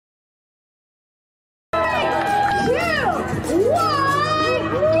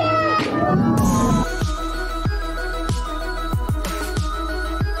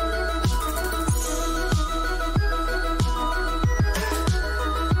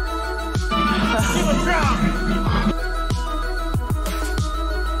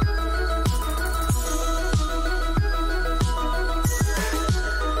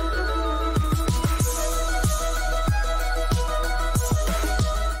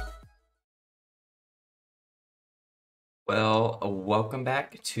Well, welcome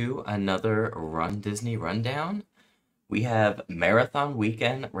back to another Run Disney Rundown. We have Marathon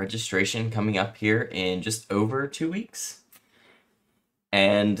Weekend registration coming up here in just over 2 weeks.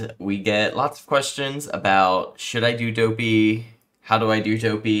 And we get lots of questions about, should I do Dopey? How do I do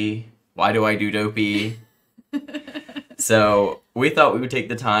Dopey? Why do I do Dopey? So we thought we would take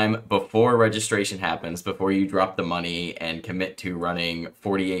the time before registration happens, before you drop the money and commit to running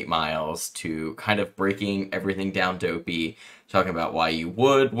 48 miles, to kind of breaking everything down Dopey, talking about why you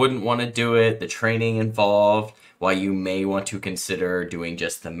wouldn't want to do it, the training involved, why you may want to consider doing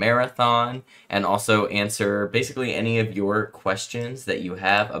just the marathon, and also answer basically any of your questions that you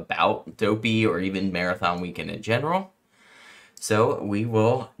have about Dopey or even Marathon Weekend in general. So we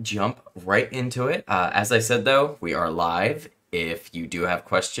will jump right into it. As I said, though, we are live. If you do have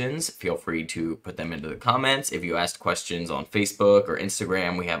questions, feel free to put them into the comments. If you asked questions on Facebook or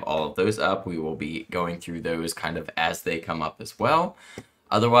Instagram, we have all of those up. We will be going through those kind of as they come up as well.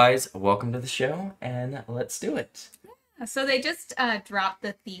 Otherwise, welcome to the show, and let's do it. So they just dropped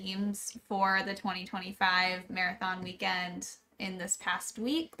the themes for the 2025 Marathon Weekend in this past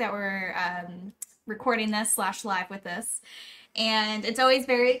week that we're recording this / live with this. And it's always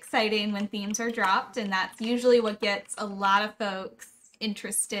very exciting when themes are dropped, and that's usually what gets a lot of folks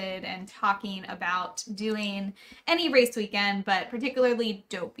interested and talking about doing any race weekend, but particularly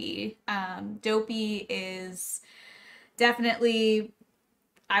Dopey. Dopey is definitely,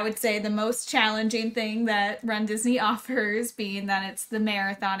 I would say, the most challenging thing that Run Disney offers, being that it's the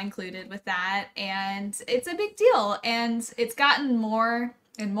marathon included with that, and it's a big deal, and it's gotten more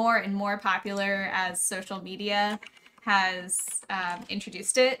and more popular as social media has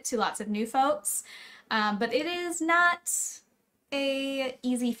introduced it to lots of new folks, but it is not a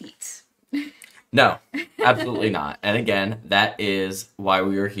easy feat. No, absolutely not. And again, that is why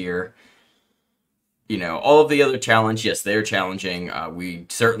we are here. You know, all of the other challenge, yes, they're challenging. We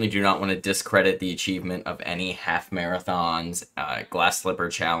certainly do not want to discredit the achievement of any half marathons, glass slipper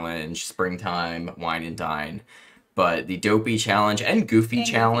challenge, springtime, wine and dine, but the Dopey challenge and Goofy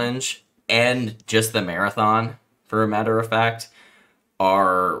challenge and just the marathon, for a matter of fact,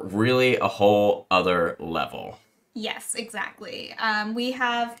 are really a whole other level. Yes, exactly. We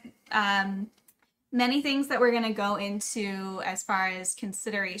have many things that we're going to go into as far as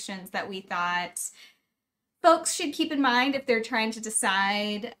considerations that we thought folks should keep in mind if they're trying to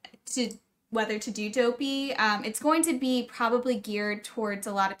decide whether to do Dopey. It's going to be probably geared towards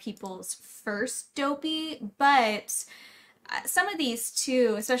a lot of people's first Dopey, but some of these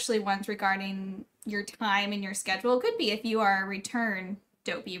too, especially ones regarding your time and your schedule, could be if you are a return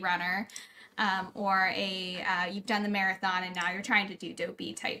Dopey runner, or you've done the marathon and now you're trying to do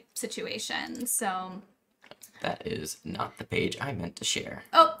Dopey type situation. So that is not the page I meant to share.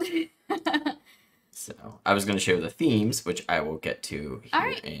 Oh. So I was going to show the themes, which I will get to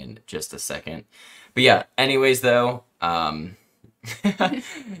here in just a second. But yeah, anyways, though,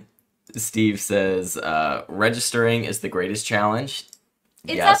 Steve says, registering is the greatest challenge.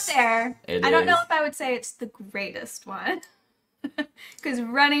 It's yes, up there. I don't know if I would say it's the greatest one. Because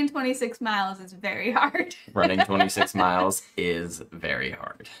running 26 miles is very hard. Running 26 miles is very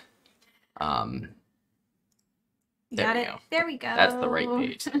hard. There we go. There we go. That's the right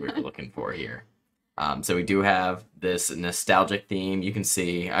page that we were looking for here. So we do have this nostalgic theme. You can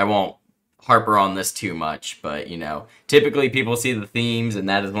see, I won't harper on this too much, but, you know, typically people see the themes, and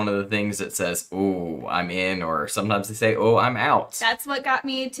that is one of the things that says, "Ooh, I'm in," or sometimes they say, "Oh, I'm out." That's what got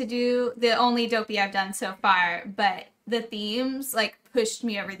me to do the only Dopey I've done so far, but the themes, like, pushed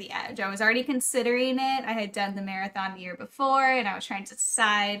me over the edge. I was already considering it. I had done the marathon the year before, and I was trying to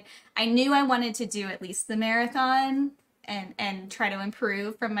decide. I knew I wanted to do at least the marathon and try to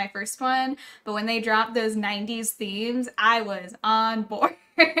improve from my first one, but when they dropped those 90s themes, I was on board.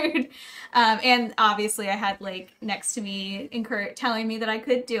 And obviously I had Lake next to me telling me that I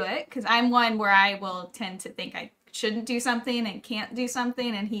could do it, because I'm one where I will tend to think I shouldn't do something and can't do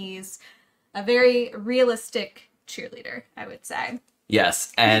something, and he's a very realistic cheerleader, I would say.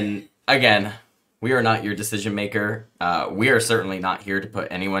 Yes, and again, we are not your decision maker. We are certainly not here to put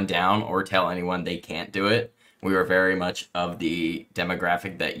anyone down or tell anyone they can't do it. We are very much of the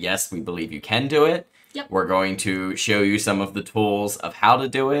demographic that, yes, we believe you can do it. Yep. We're going to show you some of the tools of how to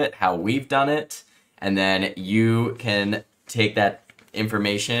do it, how we've done it, and then you can take that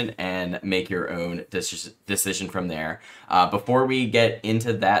information and make your own decision from there. Before we get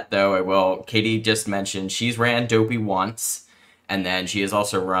into that, though, Katie just mentioned she's ran Dopey once, and then she has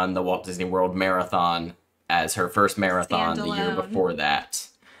also run the Walt Disney World Marathon as her first marathon the year before that.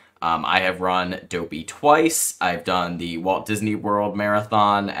 I have run Dopey twice. I've done the Walt Disney World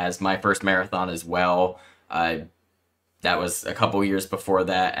Marathon as my first marathon as well. That was a couple years before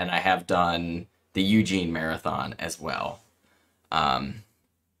that, and I have done the Eugene Marathon as well.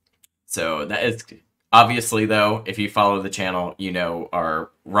 So that is obviously, though, if you follow the channel, you know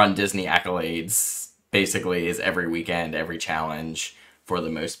our Run Disney accolades basically is every weekend, every challenge for the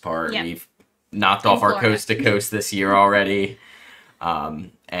most part. Yep. We've knocked off our coast to coast this year already.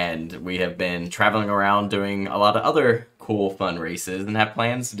 And we have been traveling around doing a lot of other cool fun races and have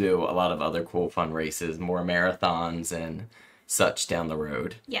plans to do a lot of other cool fun races, more marathons and such down the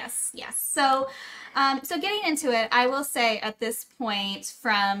road. Yes. So getting into it, I will say at this point,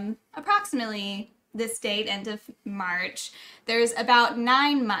 from approximately this date, end of March, there's about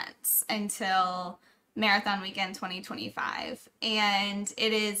 9 months until Marathon Weekend 2025. And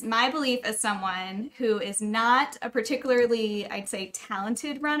it is my belief as someone who is not a particularly, I'd say,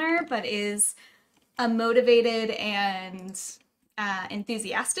 talented runner, but is a motivated and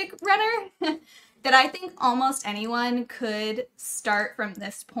enthusiastic runner, that I think almost anyone could start from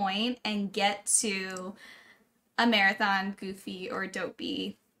this point and get to a marathon, Goofy, or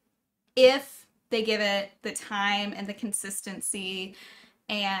Dopey if they give it the time and the consistency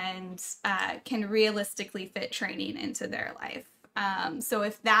and can realistically fit training into their life. So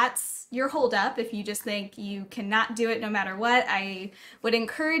if that's your holdup, if you just think you cannot do it no matter what, I would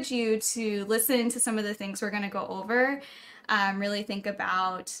encourage you to listen to some of the things we're going to go over. Really think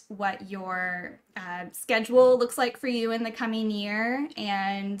about what your schedule looks like for you in the coming year,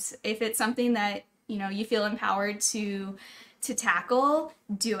 and if it's something that you feel empowered to tackle,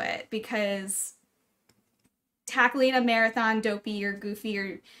 do it, because tackling a marathon, Dopey or Goofy,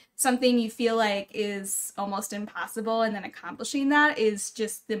 or something you feel like is almost impossible, and then accomplishing that is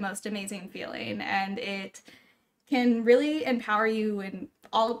just the most amazing feeling, and it can really empower you in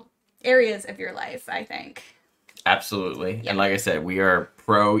all areas of your life, I think. Absolutely. Yeah. And like I said, we are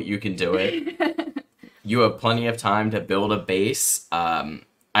pro you can do it. You have plenty of time to build a base.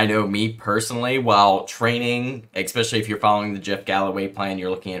 I know me personally, while training, especially if you're following the Jeff Galloway plan, you're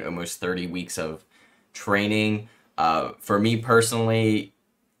looking at almost 30 weeks of training. For me personally,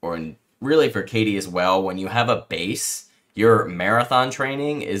 or really for Katie as well, when you have a base, your marathon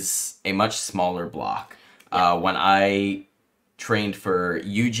training is a much smaller block. Yeah. When I trained for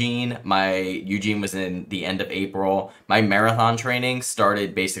Eugene, Eugene was in the end of April. My marathon training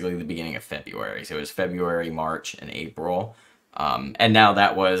started basically the beginning of February. So it was February, March, and April. And now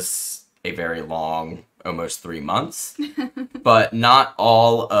that was a very long, almost 3 months. But not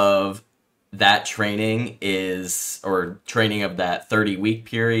all of that training training of that 30-week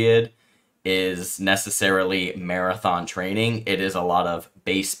period is necessarily marathon training. It is a lot of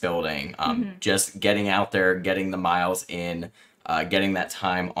base building, just getting out there, getting the miles in, getting that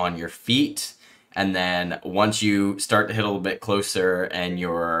time on your feet. And then once you start to hit a little bit closer and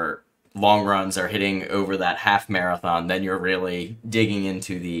your long runs are hitting over that half marathon, then you're really digging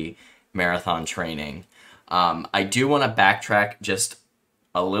into the marathon training. I do want to backtrack just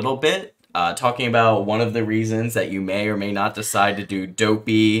a little bit, talking about one of the reasons that you may or may not decide to do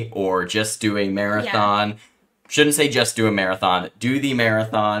Dopey or just do a marathon. Yeah. Shouldn't say just do a marathon. Do the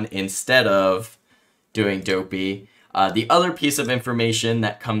marathon instead of doing Dopey. The other piece of information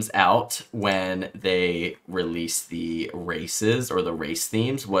that comes out when they release the races or the race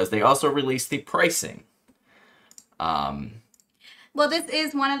themes was they also released the pricing. Well, this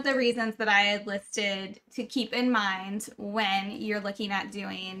is one of the reasons that I had listed to keep in mind when you're looking at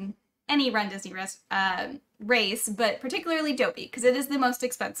doing any Run Disney race, but particularly Dopey, because it is the most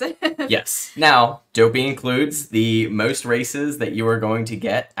expensive. Yes. Now, Dopey includes the most races that you are going to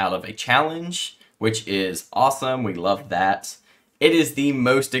get out of a challenge, which is awesome. We love that. It is the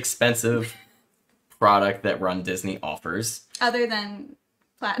most expensive product that Run Disney offers. Other than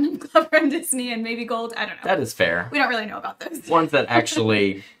Platinum Club Run Disney and maybe Gold. I don't know. That is fair. We don't really know about those. Ones that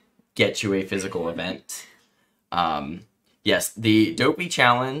actually get you a physical event. Yes, the Dopey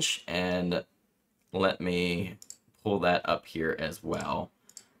Challenge, and let me pull that up here as well.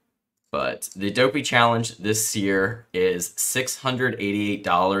 But the Dopey Challenge this year is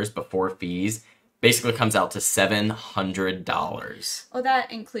 $688 before fees. Basically comes out to $700. Oh,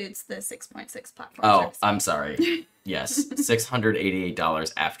 that includes the 6.6 platform. Oh, service. I'm sorry. Yes,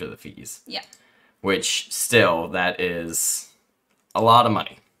 $688 after the fees. Yeah. Which still, that is a lot of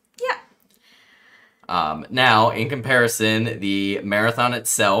money. Yeah. Now, in comparison, the marathon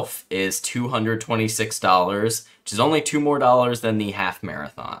itself is $226, which is only $2 more than the half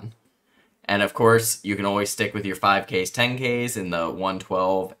marathon. And of course, you can always stick with your 5Ks, 10Ks in the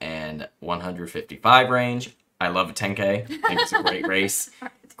 112 and 155 range. I love a 10K. I think it's a great race.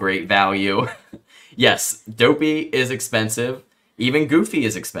 Great value. Yes, Dopey is expensive. Even Goofy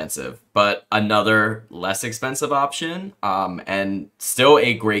is expensive, but another less expensive option, and still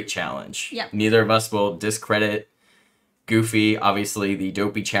a great challenge. Yep. Neither of us will discredit Goofy. Obviously, the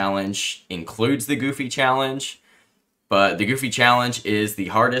Dopey challenge includes the Goofy challenge, but the Goofy challenge is the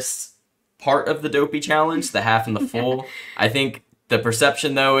hardest part of the Dopey challenge, the half and the full. I think the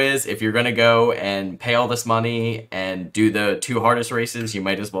perception, though, is if you're going to go and pay all this money and do the 2 hardest races, you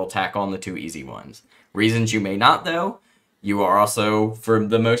might as well tack on the 2 easy ones. Reasons you may not, though. You are also, for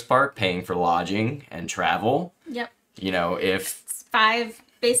the most part, paying for lodging and travel. Yep. You know, if...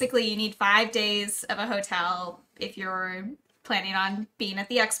 Basically, you need 5 days of a hotel if you're planning on being at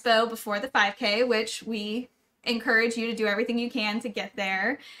the expo before the 5K, which we encourage you to do everything you can to get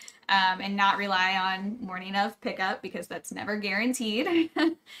there, and not rely on morning of pickup because that's never guaranteed.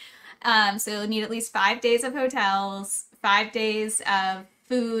 So you'll need at least 5 days of hotels, 5 days of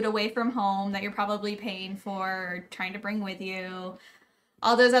food away from home that you're probably paying for or trying to bring with you,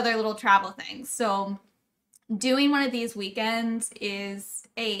 all those other little travel things. So doing one of these weekends is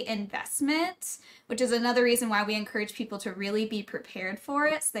a investment, which is another reason why we encourage people to really be prepared for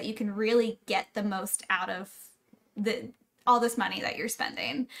it so that you can really get the most out of all this money that you're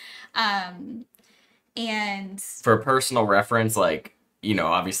spending. And for personal reference, like, you know,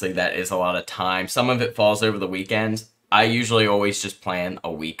 obviously that is a lot of time. Some of it falls over the weekend. I usually always just plan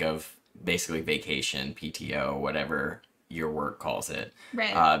a week of basically vacation, PTO, whatever your work calls it.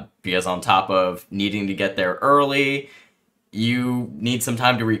 right. Because on top of needing to get there early, you need some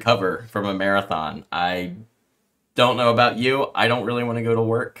time to recover from a marathon. I don't know about you. I don't really want to go to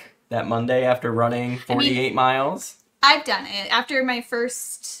work that Monday after running 48 miles. I've done it. After my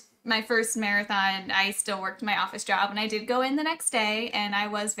first marathon, I still worked my office job, and I did go in the next day, and I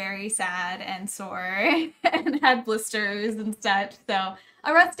was very sad and sore and had blisters and such. So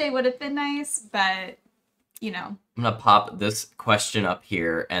a rest day would have been nice, but you know. I'm going to pop this question up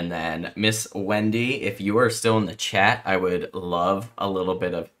here, and then Miss Wendy, if you are still in the chat, I would love a little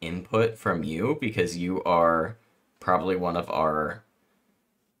bit of input from you because you are probably one of our...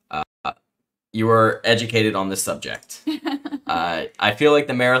 you are educated on this subject. I feel like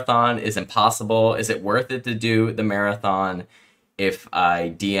the marathon is impossible. Is it worth it to do the marathon if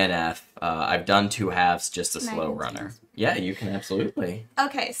I DNF? I've done 2 halves, just a slow runner. Yeah, you can absolutely.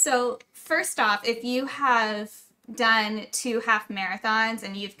 Okay, so first off, if you have done 2 half marathons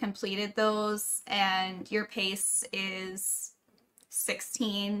and you've completed those and your pace is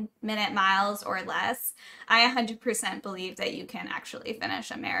 16-minute miles or less, I 100% believe that you can actually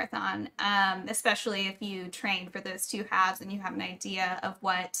finish a marathon, especially if you train for those 2 halves and you have an idea of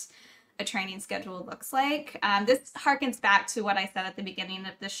what a training schedule looks like. This harkens back to what I said at the beginning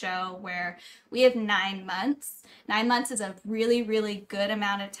of the show, where we have 9 months. 9 months is a really, really good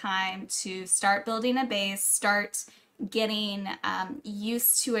amount of time to start building a base, start getting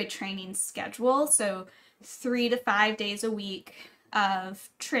used to a training schedule. So 3 to 5 days a week of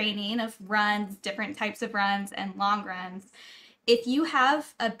training, of runs, different types of runs, and long runs. If you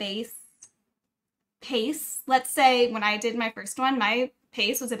have a base pace, let's say when I did my first one, my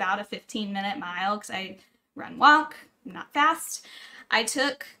pace was about a 15-minute mile because I run walk, not fast. I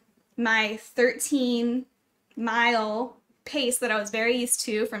took my 13-mile pace that I was very used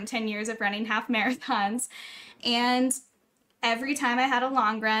to from 10 years of running half marathons, and every time I had a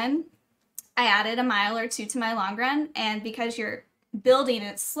long run, I added a mile or 2 to my long run. And because you're building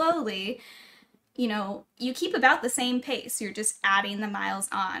it slowly, you know, you keep about the same pace. You're just adding the miles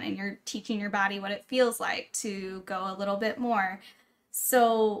on, and you're teaching your body what it feels like to go a little bit more.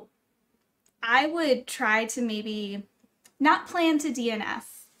 So I would try to maybe not plan to DNF.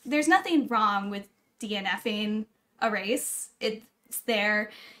 There's nothing wrong with DNFing a race. It's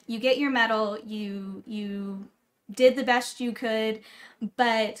there. You get your medal. You did the best you could,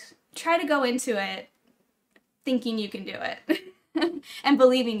 but try to go into it thinking you can do it. And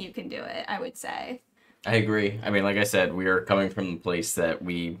believing you can do it, I would say. I agree. I mean, like I said, we are coming from the place that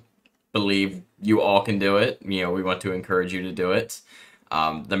we believe you all can do it. You know, we want to encourage you to do it.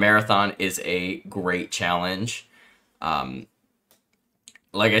 The marathon is a great challenge. Like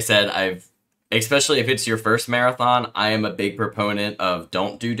I said, especially if it's your first marathon, I am a big proponent of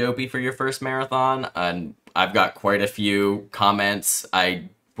don't do Dopey for your first marathon. And I've got quite a few comments.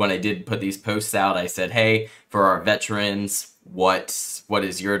 When I did put these posts out, I said, hey, for our veterans, what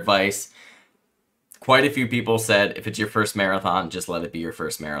is your advice? quite a few people said if it's your first marathon, just let it be your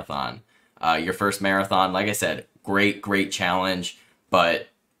first marathon. Your first marathon, like I said, great challenge, but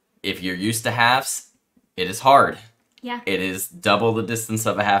if you're used to halves, it is hard. Yeah. It is double the distance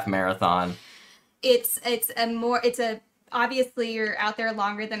of a half marathon. It's obviously you're out there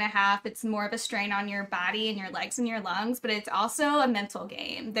longer than a half. It's more of a strain on your body and your legs and your lungs, but it's also a mental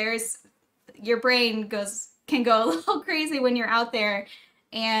game. Your brain can go a little crazy when you're out there,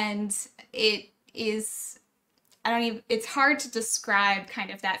 and it's hard to describe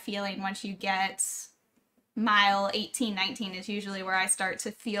kind of that feeling once you get mile 18, 19 is usually where I start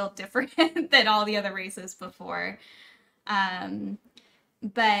to feel different than all the other races before.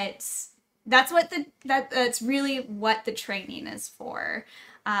 But that's really what the training is for.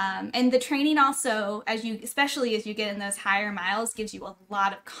 And the training also, especially as you get in those higher miles, gives you a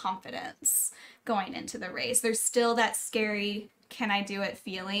lot of confidence going into the race. There's still that scary, can I do it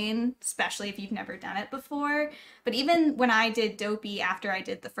feeling, especially if you've never done it before. But even when I did Dopey after I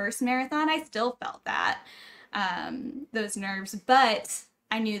did the first marathon, I still felt those nerves. But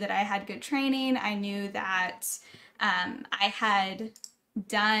I knew that I had good training. I knew that I had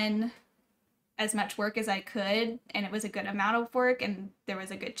done as much work as I could, and it was a good amount of work, and there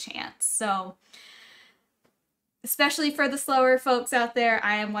was a good chance. So especially for the slower folks out there,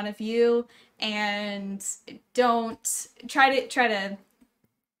 I am one of you, and don't try to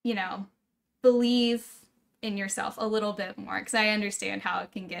believe in yourself a little bit more, because I understand how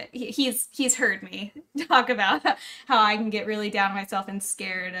it can get. He's heard me talk about how I can get really down on myself and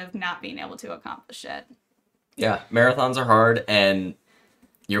scared of not being able to accomplish it. Yeah, marathons are hard, and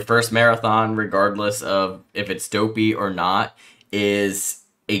your first marathon, regardless of if it's Dopey or not, is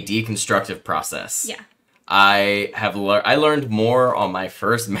a deconstructive process. Yeah. I learned more on my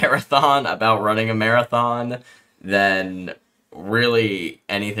first marathon about running a marathon than really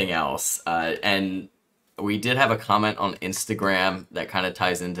anything else. And we did have a comment on Instagram that kind of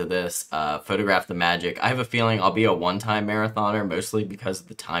ties into this. Photograph the Magic. I have a feeling I'll be a one-time marathoner, mostly because of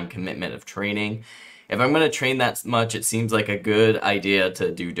the time commitment of training. If I'm going to train that much, it seems like a good idea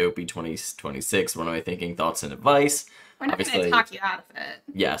to do Dopey 2026. What am I thinking? Thoughts and advice? We're not going to talk you out of it.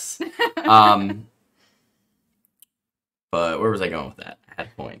 Yes. But where was I going with that? I had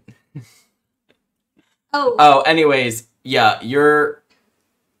a point. Anyways, yeah, you're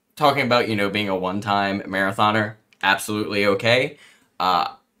talking about, being a one-time marathoner. Absolutely okay.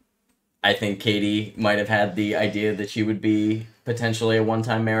 I think Katie might have had the idea that she would be potentially a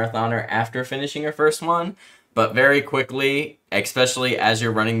one-time marathoner after finishing her first one, but very quickly, especially as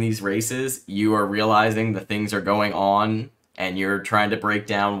you're running these races, you are realizing the things are going on, and you're trying to break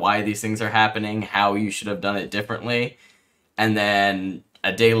down why these things are happening, how you should have done it differently, and then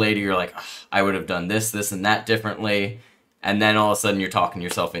a day later you're like, oh, I would have done this, and that differently, and then all of a sudden you're talking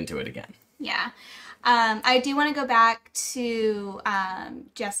yourself into it again. Yeah. I do want to go back to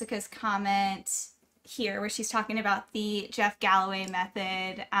Jessica's comment here where she's talking about the Jeff Galloway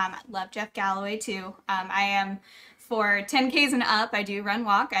method. I love Jeff Galloway too. I am for 10Ks and up. I do run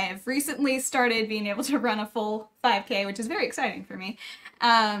walk. I have recently started being able to run a full 5K, which is very exciting for me.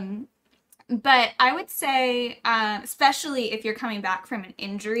 But I would say, especially if you're coming back from an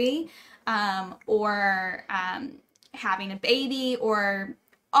injury or having a baby or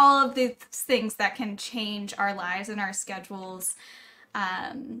all of these things that can change our lives and our schedules,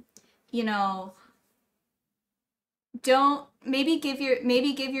 don't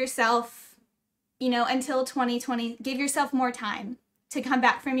give yourself, until 2020, give yourself more time to come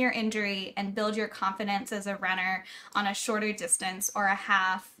back from your injury and build your confidence as a runner on a shorter distance or a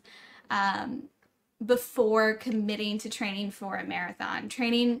half before committing to training for a marathon.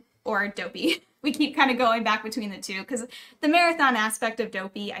 Training or Dopey. We keep kind of going back between the two because the marathon aspect of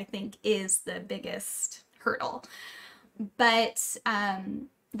Dopey, I think, is the biggest hurdle. But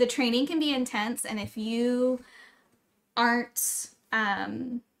the training can be intense, and if you aren't,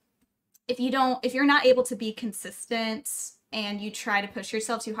 if you're not able to be consistent and you try to push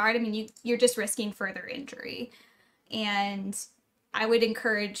yourself too hard, you're just risking further injury. And I would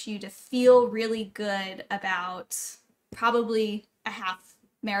encourage you to feel really good about probably a half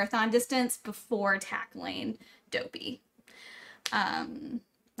marathon distance before tackling Dopey.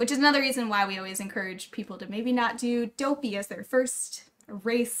 Which is another reason why we always encourage people to maybe not do Dopey as their first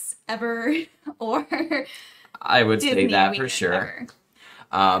race ever, or I would say that for sure.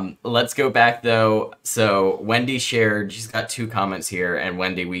 Let's go back though. So Wendy shared, she's got 2 comments here, and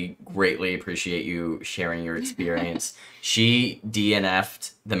Wendy, we greatly appreciate you sharing your experience. She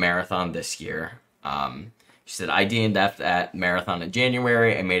DNF'd the marathon this year. She said, I DNF'd at marathon in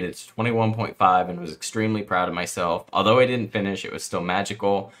January. I made it to 21.5 and was extremely proud of myself. Although I didn't finish, it was still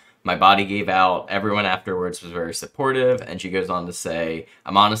magical. My body gave out. Everyone afterwards was very supportive. And she goes on to say,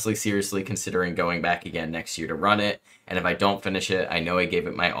 I'm honestly seriously considering going back again next year to run it. And if I don't finish it, I know I gave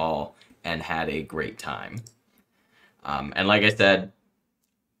it my all and had a great time. And like I said,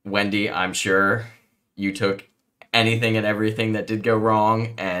 Wendy, I'm sure you took anything and everything that did go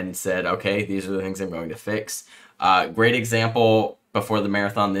wrong and said, okay, these are the things I'm going to fix. Great example, before the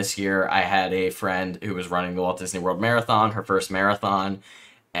marathon this year, I had a friend who was running the Walt Disney World Marathon, her first marathon,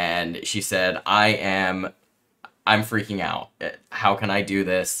 and she said, I'm freaking out. How can I do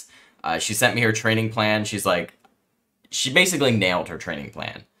this? She sent me her training plan. She's like, she basically nailed her training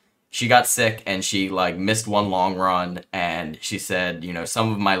plan. She got sick and she like missed one long run, and she said, you know,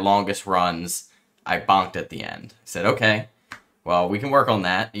 some of my longest runs, I bonked at the end. I said, okay, well, we can work on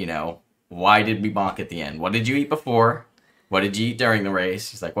that. You know, why did we bonk at the end? What did you eat before? What did you eat during the race?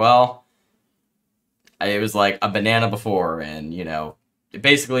 She's like, well, it was like a banana before and, you know,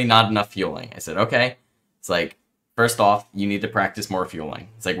 basically not enough fueling. I said, okay. It's like, first off, you need to practice more fueling.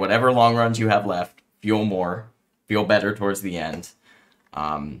 It's like whatever long runs you have left, fuel more, feel better towards the end.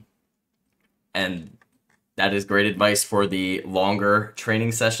 And that is great advice for the longer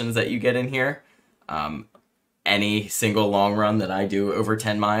training sessions that you get in here. Any single long run that I do over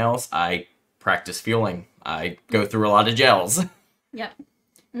 10 miles, I practice fueling. I go through a lot of gels. Yep.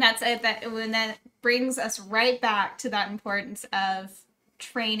 And that's it. That brings us right back to that importance of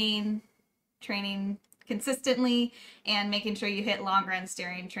training consistently and making sure you hit long runs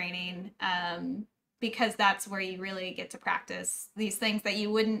during training, because that's where you really get to practice these things that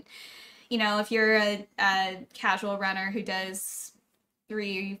you wouldn't, you know, if you're a casual runner who does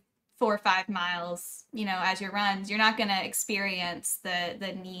 3, 4, 5 miles, you know, as your runs, you're not going to experience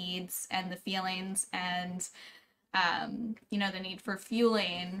the needs and the feelings and, you know, the need for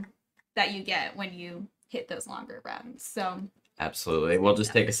fueling that you get when you hit those longer runs. So absolutely. We'll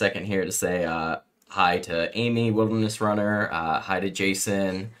just take a second here to say hi to Amy, Wilderness Runner. Hi to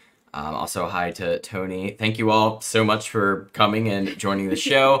Jason. Also, hi to Tony. Thank you all so much for coming and joining the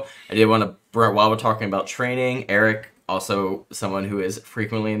show. I did want to, while we're talking about training, Eric, also someone who is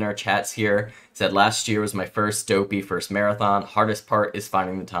frequently in our chats here, said last year was my first Dopey first marathon. Hardest part is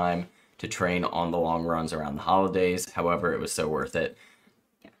finding the time to train on the long runs around the holidays. However, it was so worth it.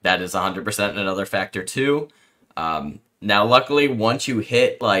 That is 100% another factor too. Now, luckily, once you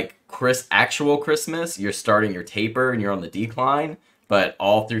hit like actual Christmas, you're starting your taper and you're on the decline. But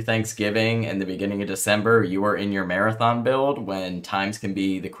all through Thanksgiving and the beginning of December, you are in your marathon build when times can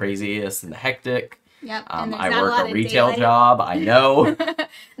be the craziest and the hectic. Yep. I work a retail job. I know.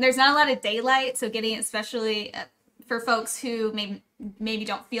 There's not a lot of daylight, so getting, especially for folks who maybe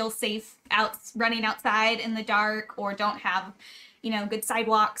don't feel safe running outside in the dark, or don't have, you know, good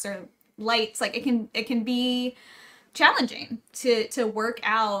sidewalks or lights, like it can be challenging to work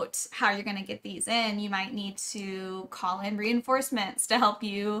out how you're going to get these in. You might need to call in reinforcements to help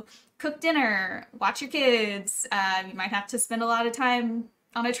you cook dinner, watch your kids. You might have to spend a lot of time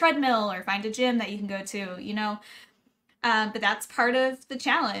on a treadmill or find a gym that you can go to, you know. But that's part of the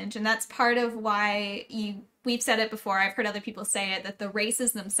challenge, and that's part of why we've said it before, I've heard other people say it, that the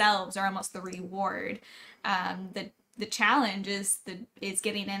races themselves are almost the reward. The challenge is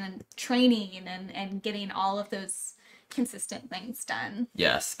getting in and training and getting all of those consistent things done.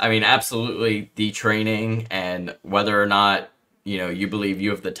 Yes. I mean, absolutely, the training, and whether or not, you know, you believe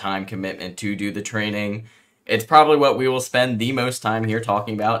you have the time commitment to do the training, it's probably what we will spend the most time here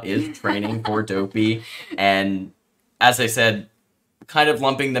talking about is training for Dopey. And as I said, kind of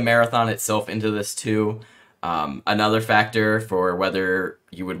lumping the marathon itself into this too. Another factor for whether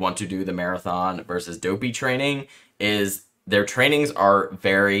you would want to do the marathon versus Dopey training is their trainings are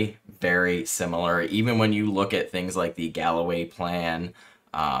very, very similar. Even when you look at things like the Galloway plan,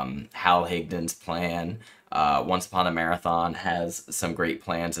 Hal Higdon's plan, Once Upon a Marathon has some great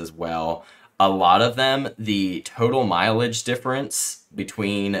plans as well. A lot of them, the total mileage difference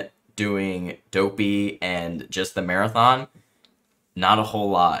between doing Dopey and just the marathon, not a whole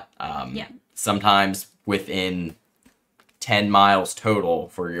lot. Sometimes within 10 miles total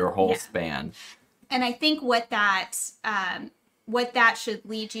for your whole span. And I think what that should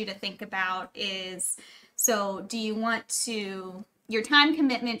lead you to think about is, so do you want to, your time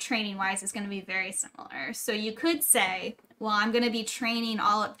commitment training wise is going to be very similar. So you could say, well, I'm going to be doing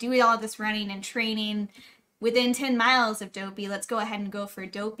all of this running and training within 10 miles of Dopey. Let's go ahead and go for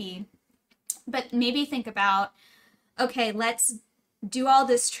Dopey. But maybe think about, okay, let's do all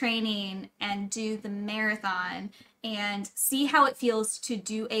this training and do the marathon and see how it feels to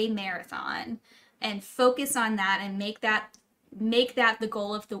do a marathon, and focus on that and make that the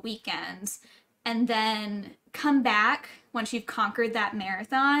goal of the weekend. and then come back once you've conquered that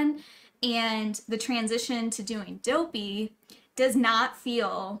marathon, and the transition to doing Dopey does not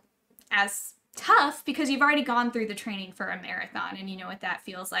feel as tough because you've already gone through the training for a marathon and you know what that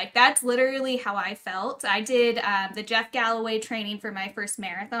feels like. That's literally how I felt. I did the Jeff Galloway training for my first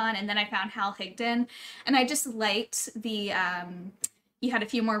marathon, and then I found Hal Higdon, and I just liked the you had a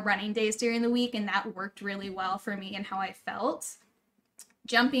few more running days during the week, and that worked really well for me and how I felt.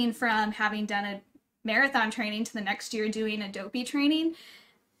 Jumping from having done a marathon training to the next year doing a Dopey training,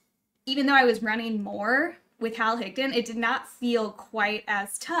 even though I was running more with Hal Higdon, it did not feel quite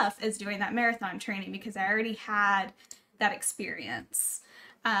as tough as doing that marathon training because I already had that experience.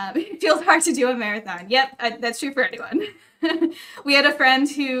 It feels hard to do a marathon. Yep, that's true for anyone. We had a friend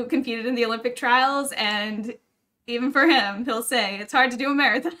who competed in the Olympic trials, and even for him, he'll say it's hard to do a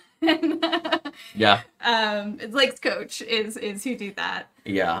marathon. Yeah. Lake's coach is who did that.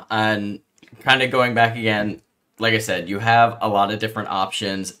 Yeah, and kind of going back again, like I said, you have a lot of different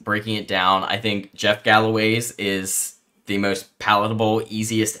options. Breaking it down, I think Jeff Galloway's is the most palatable,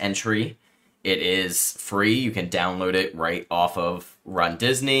 easiest entry. It is free. You can download it right off of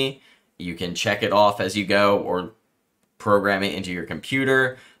RunDisney. You can check it off as you go or program it into your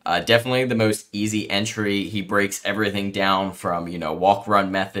computer. Definitely the most easy entry. He breaks everything down from,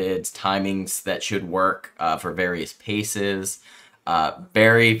 walk-run methods, timings that should work for various paces.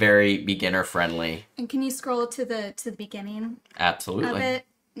 Very, very beginner friendly. And can you scroll to the beginning? Absolutely. Of it?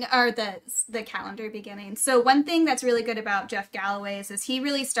 Or the calendar beginning. So one thing that's really good about Jeff Galloway's is he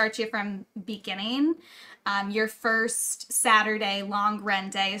really starts you from beginning. Your first Saturday long run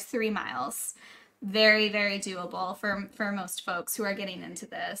day is 3 miles. Very, very doable for most folks who are getting into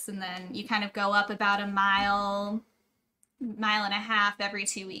this. And then you kind of go up about a mile and a half every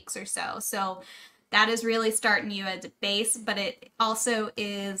 2 weeks or so. So that is really starting you at the base, but it also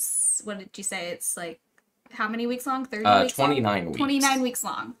is, what did you say? It's like, how many weeks long? 30 weeks 29 long? weeks. 29 weeks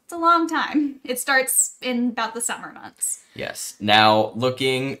long. It's a long time. It starts in about the summer months. Yes. Now,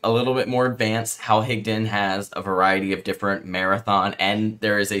 looking a little bit more advanced, Hal Higdon has a variety of different marathon, and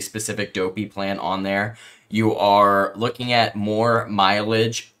there is a specific Dopey plan on there. You are looking at more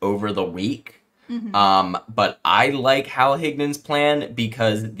mileage over the week. Mm-hmm. But I like Hal Higdon's plan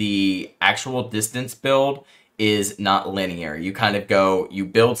because the actual distance build is not linear. You kind of go, you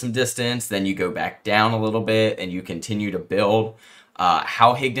build some distance, then you go back down a little bit, and you continue to build.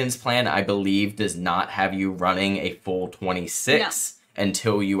 Hal Higdon's plan, I believe, does not have you running a full 26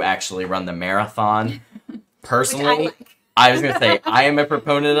 until you actually run the marathon. Personally, I was going to say, I am a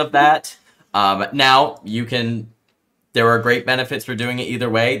proponent of that. Now, there are great benefits for doing it either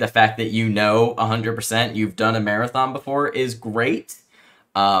way. The fact that 100% you've done a marathon before is great.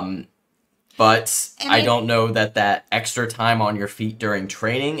 But I don't know that extra time on your feet during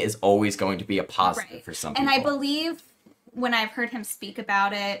training is always going to be a positive for some people. And I believe when I've heard him speak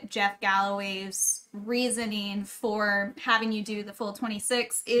about it, Jeff Galloway's reasoning for having you do the full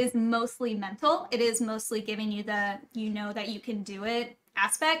 26 is mostly mental. It is mostly giving you the, that you can do it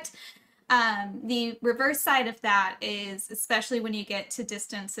aspect. The reverse side of that is, especially when you get to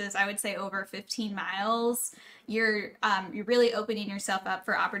distances, I would say over 15 miles, you're really opening yourself up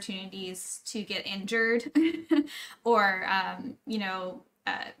for opportunities to get injured or,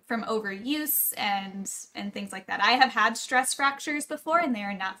 from overuse and things like that. I have had stress fractures before, and they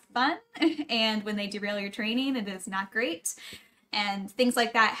are not fun. And when they derail your training, it is not great. And things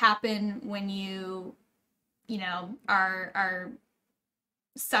like that happen when you are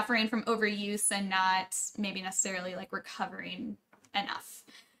suffering from overuse and not maybe necessarily like recovering enough.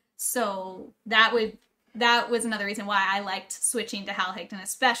 So that was another reason why I liked switching to Hal Higdon,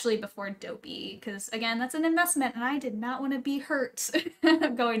 especially before Dopey, because again, that's an investment and I did not want to be hurt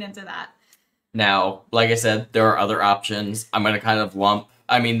going into that. Now, like I said, there are other options. I'm going to kind of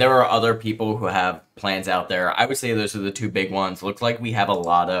there are other people who have plans out there. I would say those are the two big ones. Looks like we have a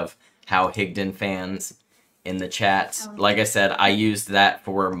lot of Hal Higdon fans in the chat. Like I said, I used that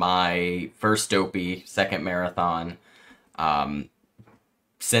for my first Dopey, second marathon.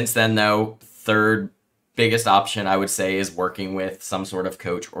 Since then, though, third biggest option I would say is working with some sort of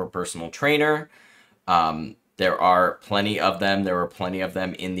coach or personal trainer. There are plenty of them. There are plenty of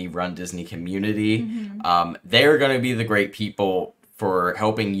them in the RunDisney community. Mm-hmm. They're going to be the great people for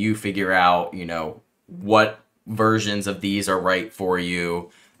helping you figure out, what versions of these are right for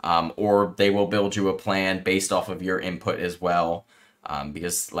you. Or they will build you a plan based off of your input as well.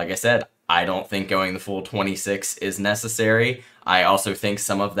 Because, like I said, I don't think going the full 26 is necessary. I also think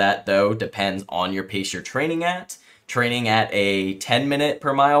some of that, though, depends on your pace you're training at. Training at a 10-minute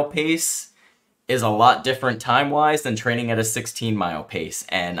per mile pace is a lot different time-wise than training at a 16-mile pace.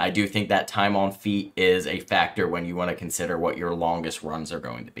 And I do think that time on feet is a factor when you want to consider what your longest runs are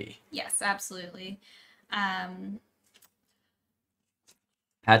going to be. Yes, absolutely.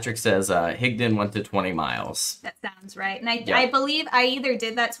 Patrick says Higdon went to 20 miles. That sounds right. And I believe I either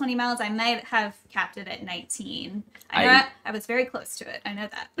did that 20 miles. I might have capped it at 19. I was very close to it. I know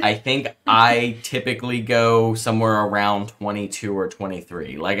that. I think I typically go somewhere around 22 or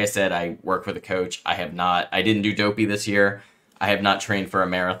 23. Like I said, I work with a coach. I didn't do Dopey this year. I have not trained for a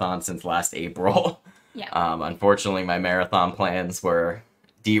marathon since last April. Yeah. Unfortunately, my marathon plans were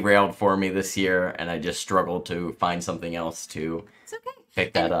derailed for me this year, and I just struggled to find something else to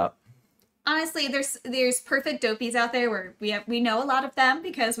pick that up. Honestly, there's perfect dopies out there where we know a lot of them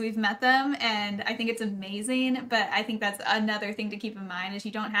because we've met them, and I think it's amazing. But I think that's another thing to keep in mind is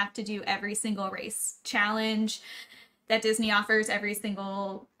you don't have to do every single race challenge that Disney offers every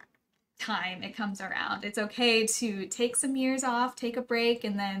single time it comes around. It's okay to take some years off, take a break,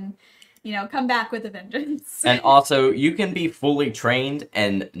 and then come back with a vengeance. And also, you can be fully trained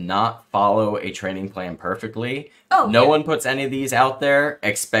and not follow a training plan perfectly. No one puts any of these out there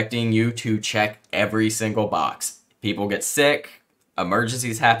expecting you to check every single box. People get sick,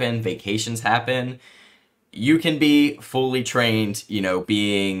 emergencies happen, vacations happen. You can be fully trained,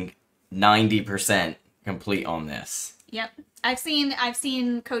 being 90% complete on this. Yep. I've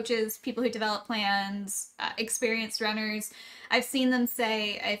seen coaches, people who develop plans, experienced runners. I've seen them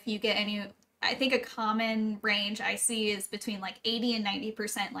say if you get I think a common range I see is between like 80 and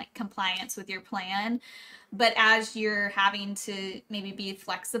 90% like compliance with your plan. But as you're having to maybe be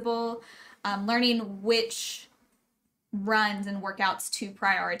flexible, learning which runs and workouts to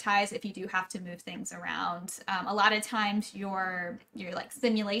prioritize if you do have to move things around. A lot of times your like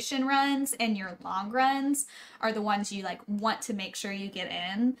simulation runs and your long runs are the ones you like want to make sure you get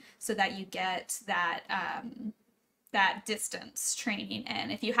in so that you get that that distance training in.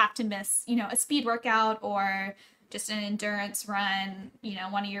 If you have to miss, a speed workout or just an endurance run,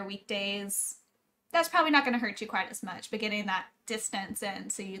 one of your weekdays, that's probably not going to hurt you quite as much, but getting that distance in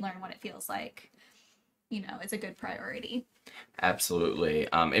so you learn what it feels like, is a good priority. Absolutely.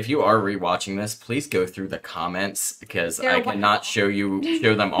 If you are rewatching this, please go through the comments because I cannot show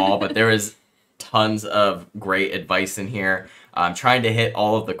them all, but there is tons of great advice in here. I'm trying to hit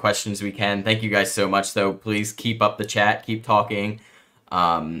all of the questions we can. Thank you guys so much, though. Please keep up the chat, keep talking.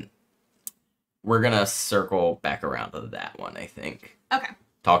 We're going to circle back around to that one, I think. Okay.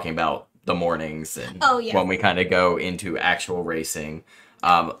 Talking about the mornings and when we kind of go into actual racing.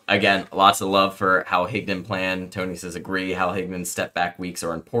 Again, lots of love for how Higdon planned. Tony says agree. How Higdon's step back weeks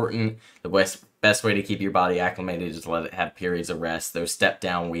are important. The best way to keep your body acclimated is to let it have periods of rest. Those step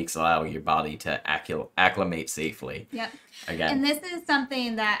down weeks allow your body to acclimate safely. Yep. Again. And this is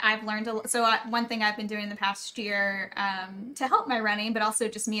something that I've learned. One thing I've been doing the past year to help my running, but also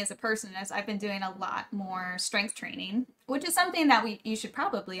just me as a person, is I've been doing a lot more strength training, which is something that you should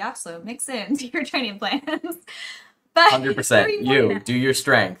probably also mix into your training plans. But 100%. You do your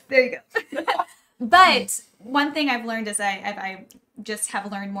strength. There you go. But one thing I've learned is I just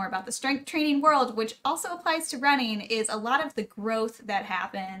have learned more about the strength training world, which also applies to running, is a lot of the growth that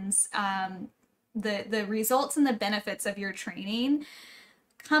happens, the results and the benefits of your training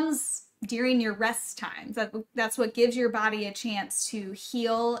comes during your rest times. That's what gives your body a chance to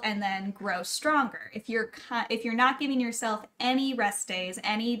heal and then grow stronger. If you're not giving yourself any rest days,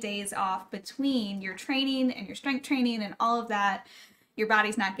 any days off between your training and your strength training and all of that, your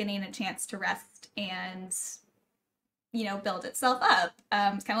body's not getting a chance to rest and build itself up.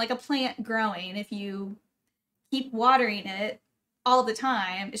 It's kind of like a plant growing. If you keep watering it all the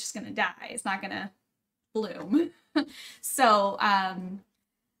time, it's just going to die. It's not going to bloom. So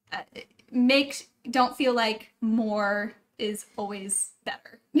don't feel like more is always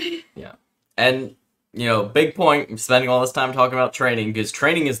better. Yeah. And, big point, I'm spending all this time talking about training because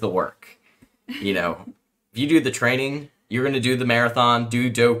training is the work. If you do the training, you're going to do the marathon, do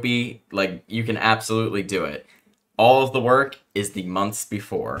Dopey, like you can absolutely do it. All of the work is the months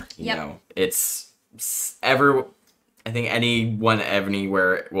before, it's I think anyone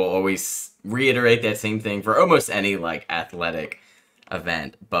anywhere will always reiterate that same thing for almost any like athletic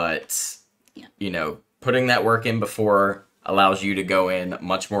event, but putting that work in before allows you to go in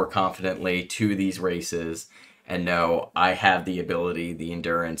much more confidently to these races and know I have the ability, the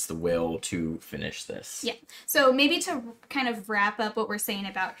endurance, the will to finish this. Yeah. So maybe to kind of wrap up what we're saying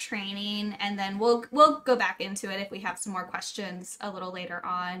about training, and then we'll go back into it if we have some more questions a little later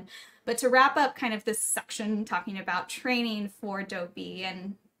on. But to wrap up kind of this section talking about training for Dopey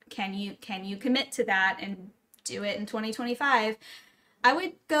and can you commit to that and do it in 2025? I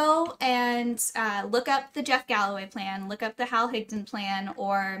would go and look up the Jeff Galloway plan, look up the Hal Higdon plan,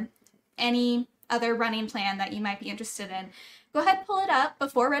 or any other running plan that you might be interested in. Go ahead, pull it up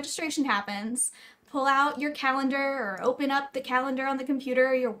before registration happens. Pull out your calendar or open up the calendar on the computer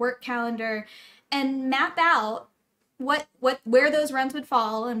or your work calendar and map out where those runs would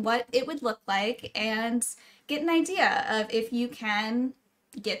fall and what it would look like, and get an idea of if you can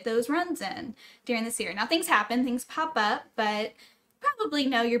get those runs in during this year. Now things happen, things pop up, but probably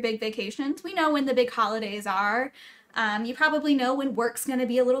know your big vacations. We know when the big holidays are. You probably know when work's going to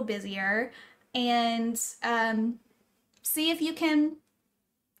be a little busier, and see if you can,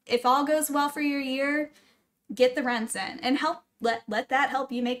 if all goes well for your year, get the runs in and let that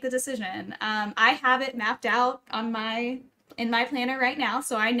help you make the decision. I have it mapped out on in my planner right now,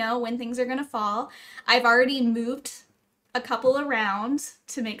 so I know when things are going to fall. I've already moved a couple around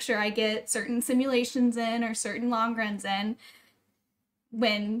to make sure I get certain simulations in or certain long runs in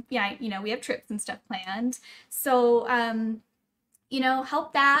when, yeah, we have trips and stuff planned. So,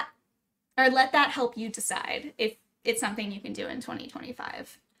 help that, or let that help you decide if it's something you can do in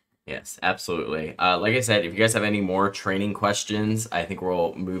 2025. Yes, absolutely. Like I said, if you guys have any more training questions, I think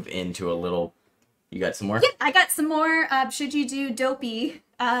we'll move into a little... You got some more? Yeah, I got some more should you do dopey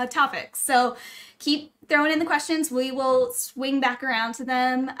topics. So keep throwing in the questions. We will swing back around to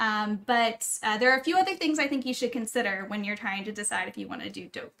them. But there are a few other things I think you should consider when you're trying to decide if you want to do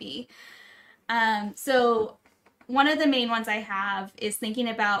dopey. So one of the main ones I have is thinking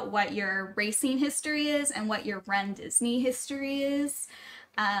about what your racing history is and what your RunDisney history is.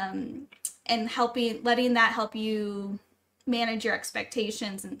 And letting that help you manage your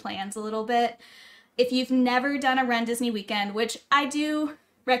expectations and plans a little bit. If you've never done a RunDisney weekend, which I do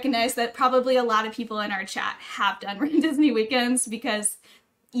recognize that probably a lot of people in our chat have done RunDisney weekends because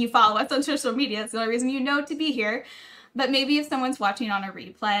you follow us on social media. It's the only reason you know to be here. But maybe if someone's watching on a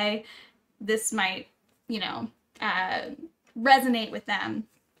replay, this might, resonate with them.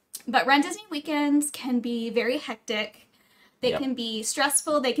 But RunDisney weekends can be very hectic. They can be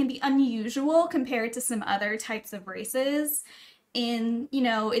stressful. They can be unusual compared to some other types of races. And,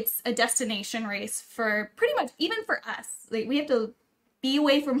 it's a destination race for pretty much, even for us. Like, we have to be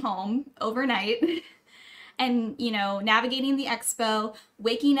away from home overnight and, navigating the expo,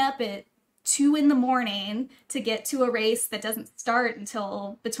 waking up at 2 a.m. to get to a race that doesn't start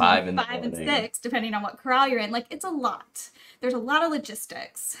until between 5 and 6, depending on what corral you're in. Like, it's a lot. There's a lot of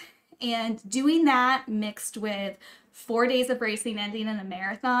logistics. And doing that mixed with 4 days of racing ending in a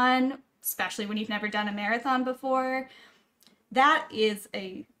marathon, especially when you've never done a marathon before, that is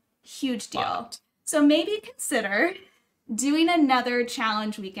a huge deal. So maybe consider doing another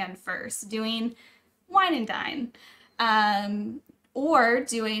challenge weekend first, doing wine and dine, or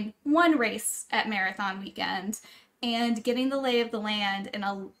doing one race at marathon weekend and getting the lay of the land in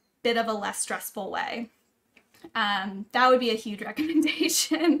a bit of a less stressful way. That would be a huge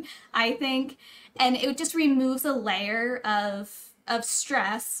recommendation, I think. And it just removes a layer of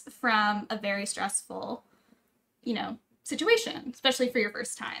stress from a very stressful, situation, especially for your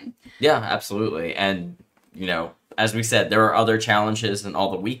first time. Yeah, absolutely. And, as we said, there are other challenges in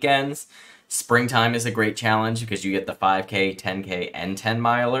all the weekends. Springtime is a great challenge because you get the 5K, 10K, and 10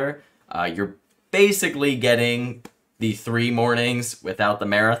 miler. You're basically getting the 3 mornings without the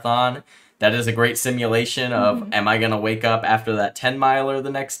marathon. That is a great simulation of, am I going to wake up after that 10 miler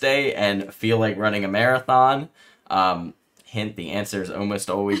the next day and feel like running a marathon? Hint, the answer is almost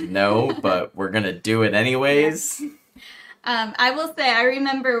always no, but we're going to do it anyways. Yes. I will say, I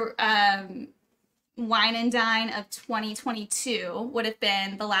remember Wine and Dine of 2022 would have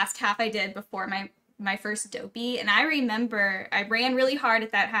been the last half I did before my first Dopey. And I remember I ran really hard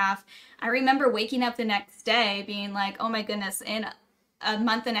at that half. I remember waking up the next day being like, oh my goodness, in a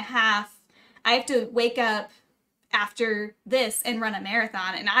month and a half, I have to wake up after this and run a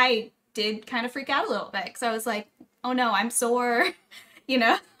marathon. And I did kind of freak out a little bit because I was like, oh no, I'm sore.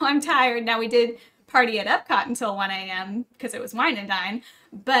 I'm tired. Now we did party at Epcot until 1 a.m. because it was Wine and Dine.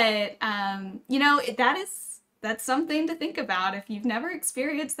 But, that's something to think about if you've never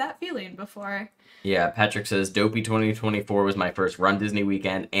experienced that feeling before. Yeah, Patrick says, Dopey 2024 was my first RunDisney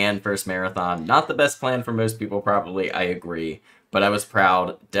weekend and first marathon. Not the best plan for most people, probably. I agree. But I was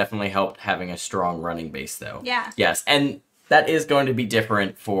proud. Definitely helped having a strong running base, though. Yeah. Yes, and that is going to be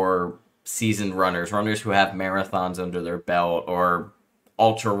different for seasoned runners who have marathons under their belt, or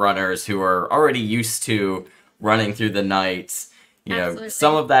ultra runners who are already used to running through the nights. Absolutely.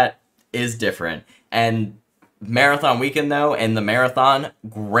 Some of that is different. And Marathon weekend, though, and the marathon,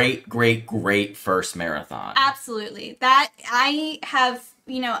 great, great, great first marathon. Absolutely. That I have,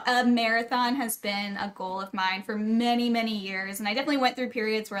 a marathon has been a goal of mine for many, many years. And I definitely went through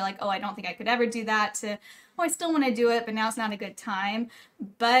periods where like, oh, I don't think I could ever do that to, oh, I still want to do it, but now it's not a good time.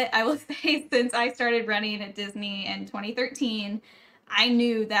 But I will say, since I started running at Disney in 2013, I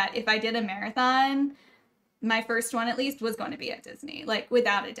knew that if I did a marathon, my first one at least was going to be at Disney, like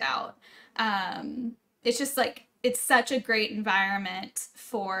without a doubt. It's just like, it's such a great environment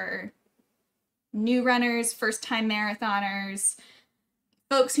for new runners, first time marathoners,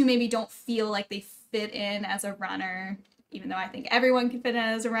 folks who maybe don't feel like they fit in as a runner, even though I think everyone can fit in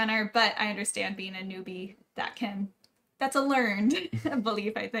as a runner, but I understand being a newbie, that's a learned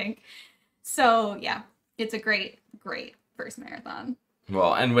belief, I think. So yeah, it's a great, great first marathon.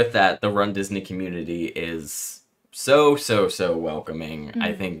 Well, and with that, the Run Disney community is so welcoming. Mm-hmm.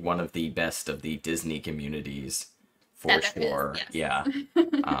 I think one of the best of the Disney communities, for sure. Is, yes.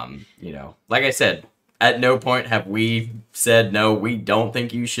 Yeah. Like I said, at no point have we said, no, we don't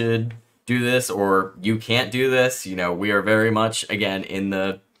think you should do this or you can't do this. We are very much, again, in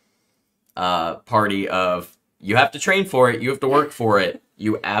the party of you have to train for it, you have to work for it.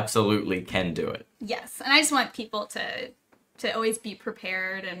 You absolutely can do it. Yes, and I just want people to always be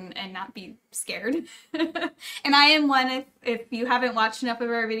prepared and not be scared. And I am one, if you haven't watched enough of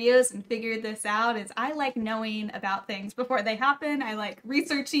our videos and figured this out, is I like knowing about things before they happen. I like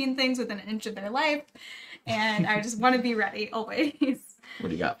researching things within an inch of their life. And I just want to be ready always. What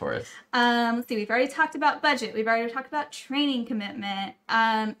do you got for us? Let's see, we've already talked about budget. We've already talked about training commitment.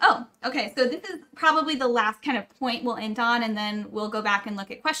 Okay, so this is probably the last kind of point we'll end on, and then we'll go back and look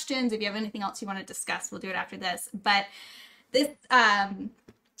at questions. If you have anything else you want to discuss, we'll do it after this. But this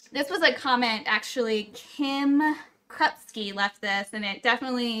was a comment, actually. Kim Krupski left this, and it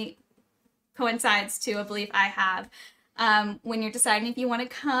definitely coincides to a belief I have. When you're deciding if you want to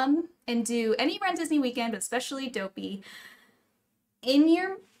come and do any Run Disney weekend, but especially Dopey, in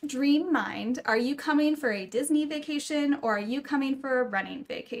your dream mind, are you coming for a Disney vacation or are you coming for a running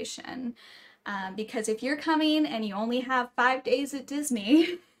vacation? Because if you're coming and you only have 5 days at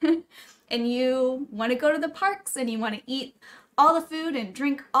Disney and you want to go to the parks and you want to eat all the food and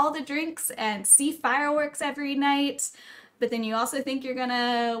drink all the drinks and see fireworks every night, but then you also think you're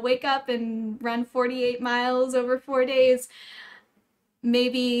gonna wake up and run 48 miles over 4 days,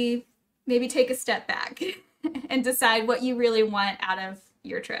 maybe take a step back and decide what you really want out of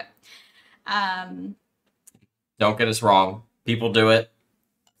your trip. Don't get us wrong. People do it.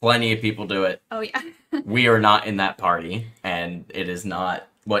 Plenty of people do it. Oh, yeah. We are not in that party, and it is not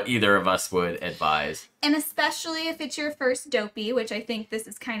what either of us would advise. And especially if it's your first Dopey, which I think this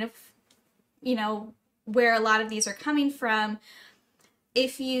is kind of, where a lot of these are coming from.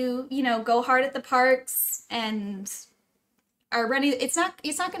 If you, go hard at the parks and are running, you're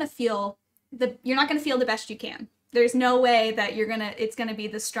not going to feel the best you can. There's no way that it's going to be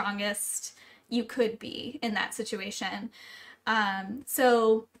the strongest you could be in that situation.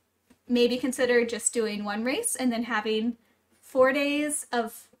 So maybe consider just doing one race and then having 4 days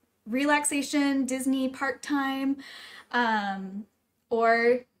of relaxation, Disney park time,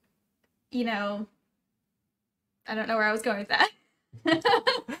 or, I don't know where I was going with that.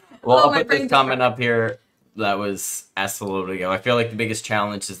 Well, I'll put this comment up here that was asked a little bit ago. I feel like the biggest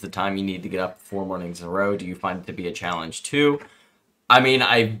challenge is the time you need to get up 4 mornings in a row. Do you find it to be a challenge too? I mean,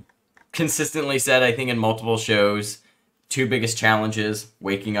 I've consistently said, I think in multiple shows, 2 biggest challenges,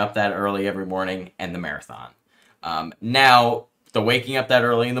 waking up that early every morning and the marathon. Now, the waking up that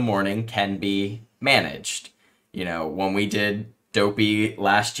early in the morning can be managed. When we did Dopey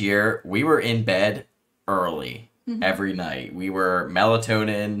last year, we were in bed early every night. We were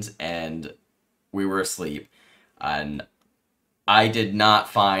melatonins and we were asleep. And I did not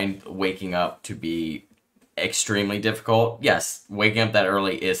find waking up to be extremely difficult. Yes, waking up that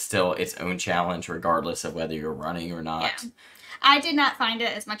early is still its own challenge, regardless of whether you're running or not. Yeah. I did not find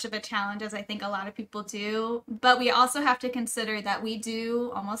it as much of a challenge as I think a lot of people do, but we also have to consider that we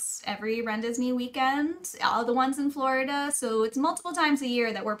do almost every Run Disney weekend, all the ones in Florida, so it's multiple times a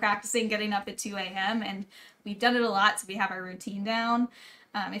year that we're practicing getting up at 2 a.m., and we've done it a lot, so we have our routine down.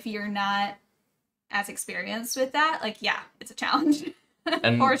 If you're not as experienced with that, it's a challenge,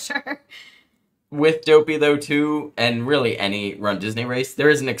 for sure. With Dopey, though, too, and really any Run Disney race, there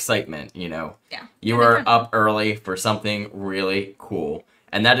is an excitement, Yeah. You are up early for something really cool.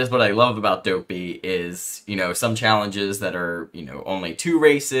 And that is what I love about Dopey is, some challenges that are, only 2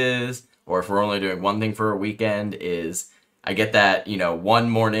 races, or if we're only doing one thing for a weekend, is I get that, one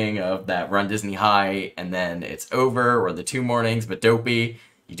morning of that Run Disney high, and then it's over, or the 2 mornings. But Dopey,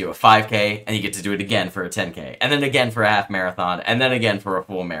 You do a 5K, and you get to do it again for a 10K, and then again for a half marathon, and then again for a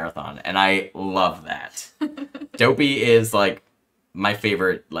full marathon, and I love that. Dopey is, like, my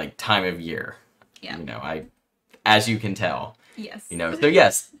favorite, like, time of year. Yeah. You know, as you can tell. Yes. You know, so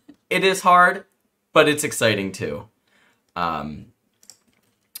yes, it is hard, but it's exciting too.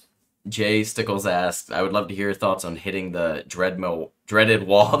 Jay Stickles asked, I would love to hear your thoughts on hitting the dreaded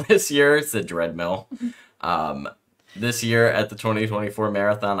wall this year. It's a dreadmill. This year at the 2024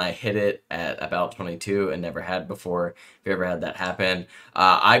 marathon, I hit it at about 22 and never had before. Have you ever had that happen?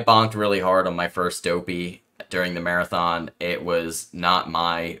 I bonked really hard on my first Dopey during the marathon. It was not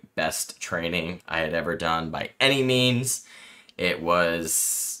my best training I had ever done by any means. It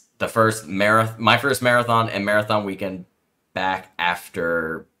was the my first marathon and marathon weekend back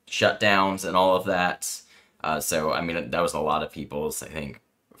after shutdowns and all of that. So, I mean, that was a lot of people's, I think,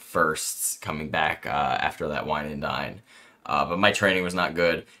 firsts coming back after that wine and dine. But my training was not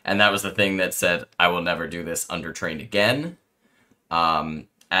good. And that was the thing that said, I will never do this undertrained again.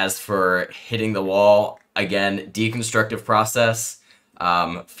 As for hitting the wall, again, deconstructive process.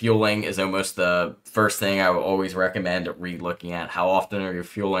 Fueling is almost the first thing I would always recommend re-looking at. How often are you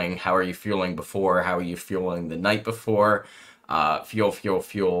fueling? How are you fueling before? How are you fueling the night before?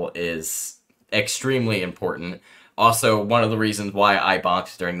 Fuel is extremely important. Also, one of the reasons why I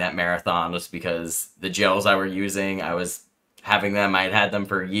bonked during that marathon was because the gels I were using, I was having them, I had them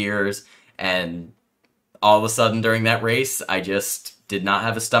for years, and all of a sudden during that race, I just did not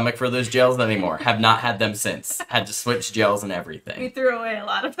have a stomach for those gels anymore. Have not had them since. Had to switch gels and everything. We threw away a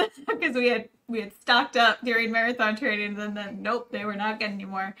lot of them because we had stocked up during marathon trainings, and then nope, they were not good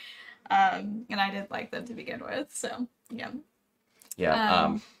anymore. And I didn't like them to begin with, so yeah.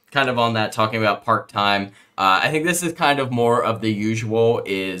 Yeah, kind of on that, talking about park time. I think this is kind of more of the usual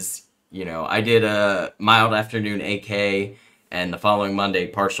is, you know, I did a mild afternoon AK, and the following Monday,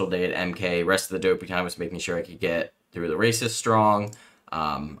 partial day at MK. Rest of the Dopey time was making sure I could get through the races strong.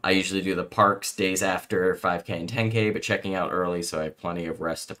 I usually do the parks days after 5K and 10K, but checking out early, so I have plenty of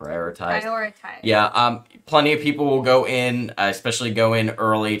rest to prioritize. Yeah, plenty of people will go in, especially go in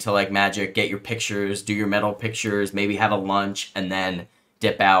early to, like, Magic, get your pictures, do your medal pictures, maybe have a lunch, and then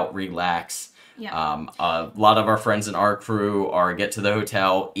dip out, relax. Yeah. A lot of our friends in our crew get to the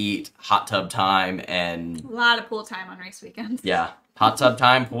hotel, eat, hot tub time, and... a lot of pool time on race weekends. Yeah, hot tub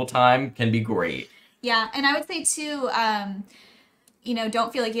time, pool time can be great. Yeah, and I would say, too... you know,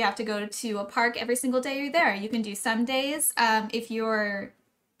 don't feel like you have to go to a park every single day you're there. You can do some days.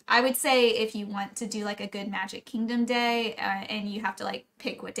 I would say if you want to do like a good Magic Kingdom day and you have to like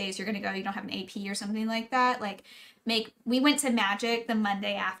pick what days you're going to go, you don't have an AP or something like that, like we went to Magic the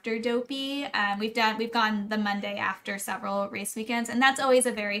Monday after Dopey. We've gone the Monday after several race weekends, and that's always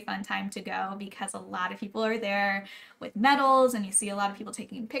a very fun time to go because a lot of people are there with medals, and you see a lot of people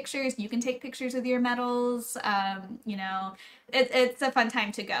taking pictures. You can take pictures with your medals. You know, it's a fun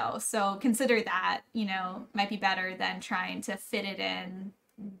time to go. So consider that, you know, might be better than trying to fit it in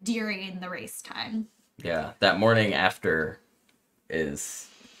during the race time. Yeah, that morning after is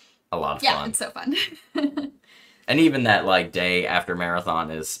a lot of fun. Yeah, it's so fun. And even that, like, day after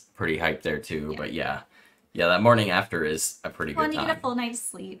marathon is pretty hyped there, too. Yeah. But, yeah, that morning after is a pretty good time. Well, you get a full night's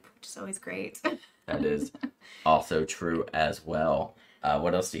sleep, which is always great. That is also true as well.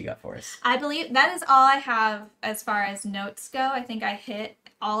 What else do you got for us? I believe that is all I have as far as notes go. I think I hit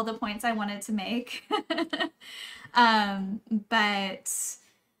all the points I wanted to make. But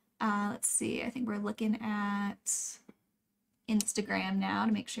let's see. I think we're looking at Instagram now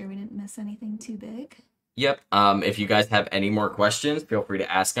to make sure we didn't miss anything too big. Yep. If you guys have any more questions, feel free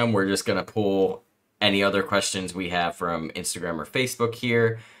to ask them. We're just going to pull any other questions we have from Instagram or Facebook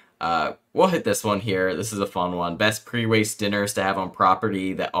here. We'll hit this one here. This is a fun one. Best pre-race dinners to have on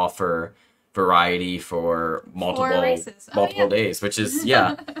property that offer variety for multiple days, which is,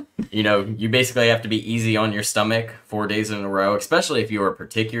 yeah, you know, you basically have to be easy on your stomach 4 days in a row, especially if you are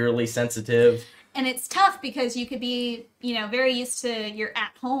particularly sensitive. And it's tough because you could be, you know, very used to your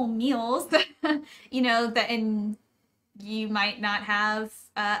at-home meals, you know, and you might not have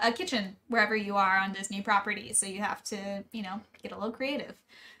a kitchen wherever you are on Disney property. So you have to, you know, get a little creative.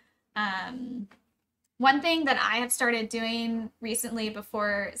 One thing that I have started doing recently I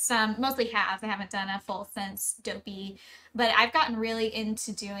haven't done a full since Dopey, but I've gotten really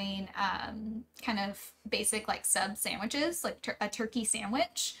into doing kind of basic like sub sandwiches, like a turkey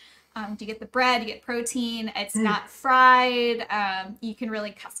sandwich. You get the bread, you get protein, it's not fried, you can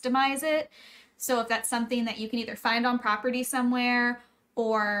really customize it. So if that's something that you can either find on property somewhere,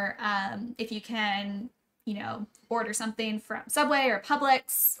 or if you can, you know, order something from Subway or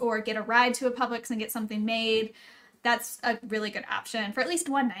Publix, or get a ride to a Publix and get something made, that's a really good option for at least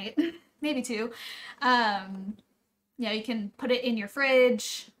one night, maybe two. You can put it in your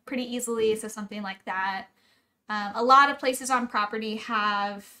fridge pretty easily, so something like that. A lot of places on property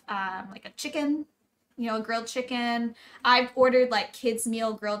have like a chicken, a grilled chicken. I've ordered like kids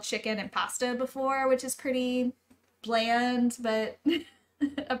meal grilled chicken and pasta before, which is pretty bland but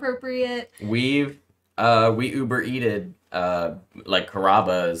appropriate. We Uber eated like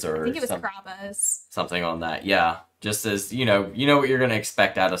Carrabba's or I think it was Carrabba's. Something on that. Yeah. Just as you know what you're gonna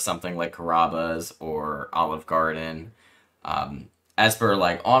expect out of something like Carrabba's or Olive Garden. As for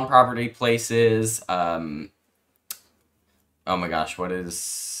like on property places, oh my gosh, what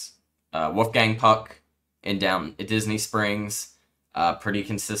is Wolfgang Puck down at Disney Springs? Pretty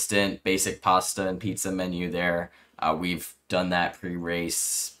consistent basic pasta and pizza menu there. We've done that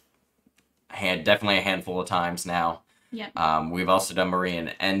pre-race definitely a handful of times now. Yeah. We've also done Marie and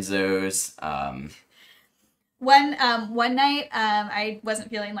Enzo's. One night, I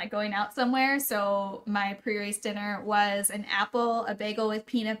wasn't feeling like going out somewhere, so my pre-race dinner was an apple, a bagel with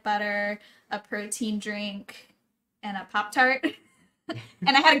peanut butter, a protein drink, and a Pop-Tart.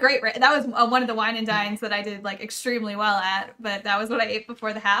 And I had a great that was one of the wine and dines that I did like extremely well at, but that was what I ate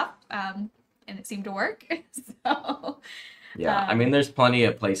before the half, and it seemed to work. So yeah, I mean, there's plenty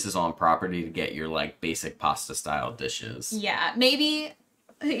of places on property to get your like basic pasta style dishes. Yeah, maybe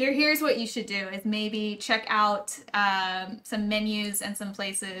here's what you should do is maybe check out some menus and some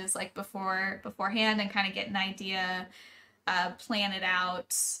places like beforehand and kind of get an idea, plan it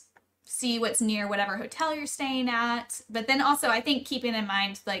out, see what's near whatever hotel you're staying at. But then also I think keeping in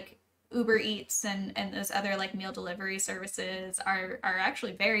mind like Uber Eats and those other like meal delivery services are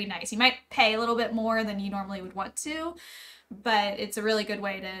actually very nice. You might pay a little bit more than you normally would want to, but it's a really good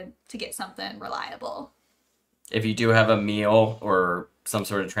way to get something reliable. If you do have a meal or some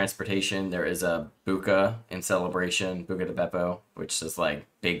sort of transportation, there is a buca in Celebration, Buca de Beppo, which is like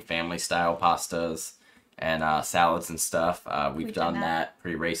big family style pastas and salads and stuff. We've done that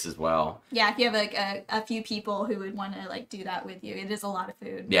pre-race as well. Yeah, if you have like a few people who would want to like do that with you, it is a lot of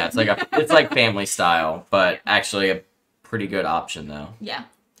food. Yeah, it's like family style, but actually a pretty good option though. Yeah,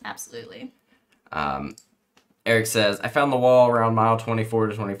 absolutely. Eric says, I found the wall around mile 24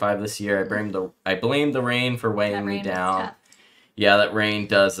 to 25 this year. I blame the rain for weighing me down. Yeah, that rain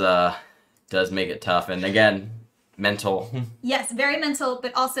does make it tough. And again, mental. Yes, very mental,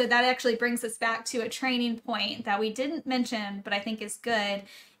 but also that actually brings us back to a training point that we didn't mention, but I think is good,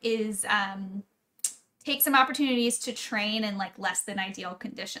 is take some opportunities to train in like less than ideal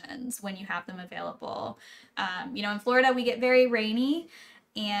conditions when you have them available. In Florida, we get very rainy.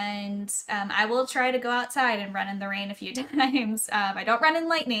 And I will try to go outside and run in the rain a few times. I don't run in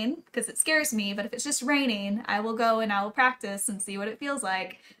lightning because it scares me, but if it's just raining, I will go and I will practice and see what it feels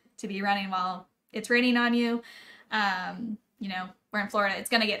like to be running while it's raining on you. We're in Florida, it's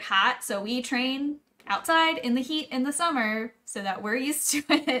going to get hot, so we train outside in the heat in the summer so that we're used to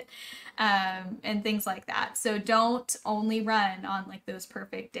it, and things like that. So don't only run on like those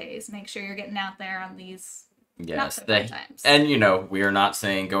perfect days. Make sure you're getting out there on these. Yes, and we are not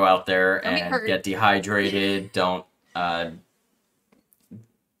saying go out there and get dehydrated. Don't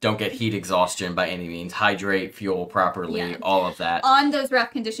get heat exhaustion by any means. Hydrate, fuel properly, all of that. On those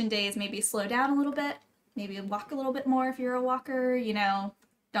rough condition days, maybe slow down a little bit. Maybe walk a little bit more if you're a walker.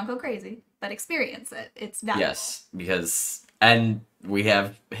 Don't go crazy, but experience it. It's valuable. Yes, and we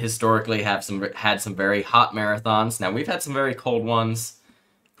have historically had some very hot marathons. Now we've had some very cold ones.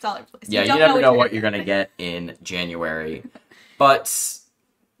 All over the place. Yeah, you never know what you're going to get in January. But,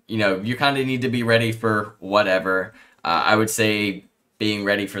 you kind of need to be ready for whatever. I would say being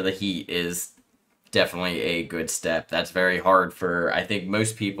ready for the heat is definitely a good step. That's very hard for, I think,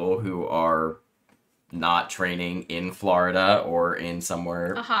 most people who are not training in Florida or in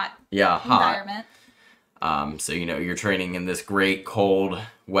somewhere... A hot environment. So, you're training in this great cold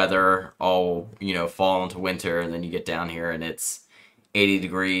weather all, fall into winter, and then you get down here and it's 80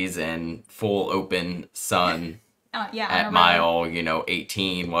 degrees and full open sun at mile,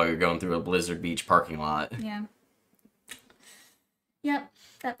 18 while you're going through a Blizzard Beach parking lot. Yeah. Yep.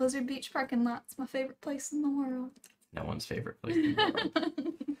 That Blizzard Beach parking lot's my favorite place in the world. No one's favorite place in the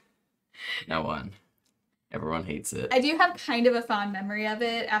world. No one. Everyone hates it. I do have kind of a fond memory of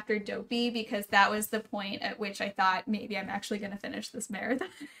it after Dopey because that was the point at which I thought maybe I'm actually going to finish this marathon.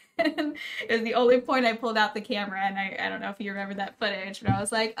 It was the only point I pulled out the camera, and I don't know if you remember that footage, but I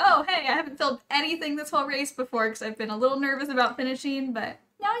was like, oh, hey, I haven't filmed anything this whole race before because I've been a little nervous about finishing, but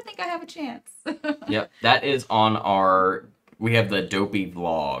now I think I have a chance. Yep, that is on we have the Dopey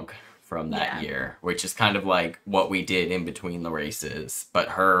vlog from that year, which is kind of like what we did in between the races, but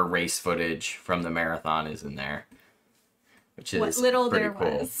her race footage from the marathon is in there. which is what little pretty there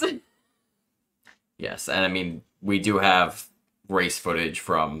cool. was. Yes, and I mean, we do have race footage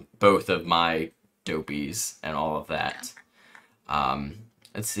from both of my Dopies and all of that.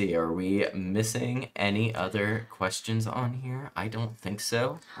 Let's see, are we missing any other questions on here? I don't think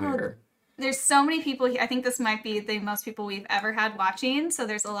so. There's so many people here. I think this might be the most people we've ever had watching. So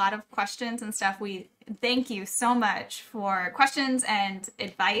there's a lot of questions and stuff. We thank you so much for questions and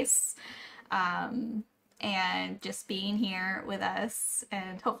advice, and just being here with us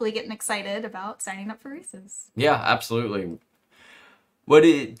and hopefully getting excited about signing up for races. Yeah, absolutely.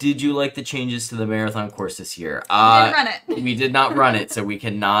 Did you like the changes to the marathon course this year? We didn't run it. We did not run it, so we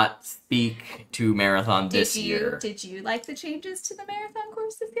cannot speak to marathon this year. Did you like the changes to the marathon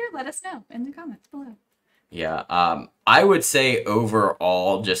course this year? Let us know in the comments below. Yeah, I would say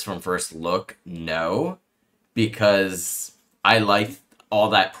overall, just from first look, no, because I like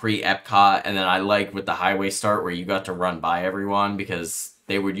all that pre-Epcot, and then I like with the highway start where you got to run by everyone, because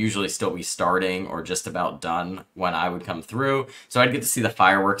they would usually still be starting or just about done when I would come through. So I'd get to see the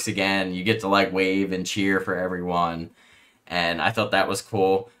fireworks again. You get to like wave and cheer for everyone. And I thought that was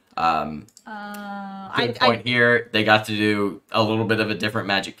cool. Good point here. They got to do a little bit of a different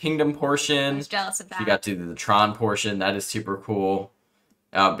Magic Kingdom portion. I was jealous of that. You got to do the Tron portion. That is super cool.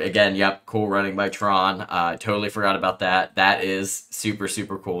 Again, yep, cool running by Tron. Totally forgot about that. That is super,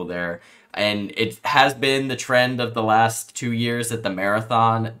 super cool there. And it has been the trend of the last 2 years that the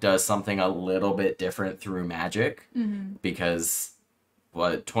marathon does something a little bit different through Magic. Mm-hmm. Because,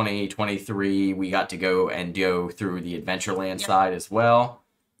 2023, we got to go through the Adventureland side as well.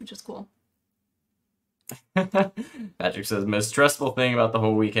 Which is cool. Patrick says, most stressful thing about the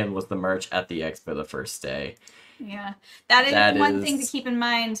whole weekend was the merch at the expo the first day. Yeah, that is one thing to keep in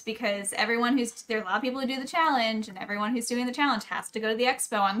mind, because there are a lot of people who do the challenge, and everyone who's doing the challenge has to go to the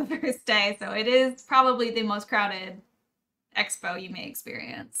expo on the first day. So it is probably the most crowded expo you may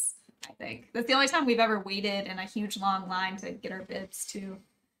experience, I think. That's the only time we've ever waited in a huge long line to get our bibs too.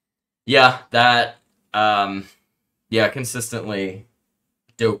 Yeah, consistently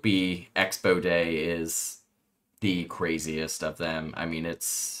Dopey Expo Day is the craziest of them. I mean,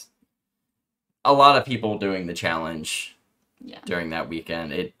 it's a lot of people doing the challenge during that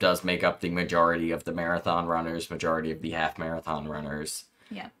weekend. It does make up the majority of the marathon runners, majority of the half marathon runners.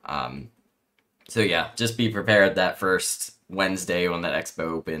 Yeah. So yeah, just be prepared that first Wednesday when that expo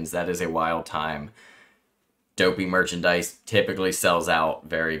opens. That is a wild time. Dopey merchandise typically sells out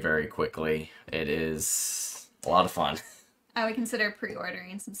very, very quickly. It is a lot of fun. I would consider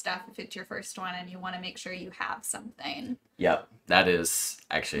pre-ordering some stuff if it's your first one and you want to make sure you have something. Yep, that is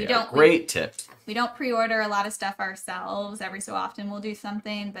actually a great tip. We don't pre-order a lot of stuff ourselves. Every so often we'll do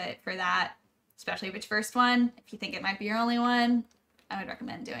something, but for that, especially if it's your first one, if you think it might be your only one, I would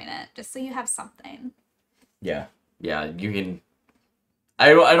recommend doing it, just so you have something. Yeah, you can...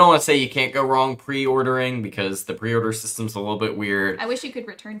 I don't want to say you can't go wrong pre-ordering, because the pre-order system's a little bit weird. I wish you could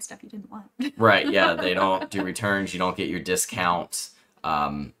return stuff you didn't want. Right, yeah, they don't do returns. You don't get your discounts.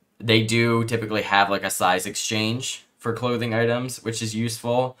 They do typically have like a size exchange for clothing items, which is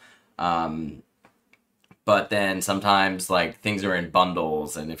useful. But then sometimes like things are in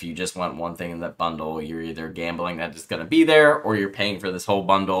bundles, and if you just want one thing in that bundle, you're either gambling that it's going to be there, or you're paying for this whole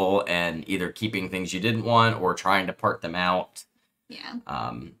bundle and either keeping things you didn't want or trying to part them out. Yeah.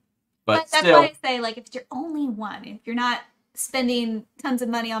 But that's why I say, like, if it's your only one, if you're not spending tons of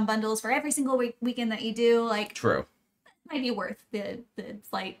money on bundles for every single weekend that you do, like, true, it might be worth the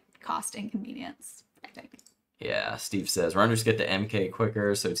slight cost and convenience, I think. Yeah, Steve says runners get to MK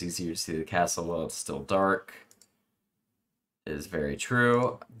quicker, so it's easier to see the castle while it's still dark. It is very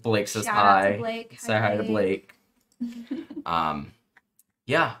true. Blake says hi. Say hi to Blake.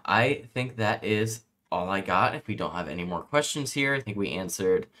 Yeah, I think that is all I got. If we don't have any more questions here, I think we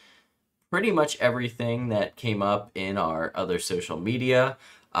answered pretty much everything that came up in our other social media.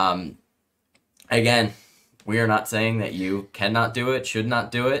 Again, we are not saying that you cannot do it, should not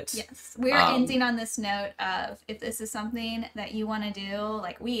do it. Yes, we are ending on this note of, if this is something that you want to do,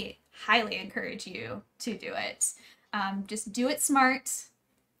 like, we highly encourage you to do it. Just do it smart,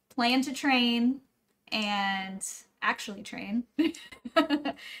 plan to train, and actually train.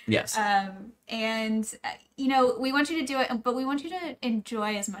 Yes. And you know, we want you to do it, but we want you to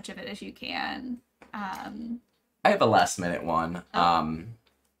enjoy as much of it as you can. I have a last minute one.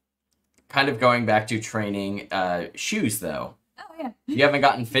 Kind of going back to training, shoes though. Oh yeah. If you haven't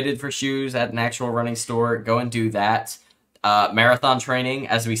gotten fitted for shoes at an actual running store, go and do that. Marathon training,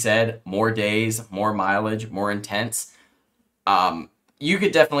 as we said, more days, more mileage, more intense. You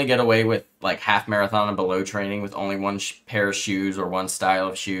could definitely get away with like half marathon and below training with only one pair of shoes or one style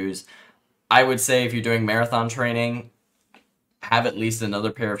of shoes. I would say if you're doing marathon training, have at least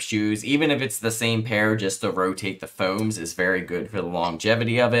another pair of shoes, even if it's the same pair, just to rotate the foams is very good for the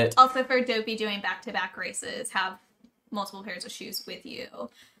longevity of it. Also for Dopey doing back-to-back races, have multiple pairs of shoes with you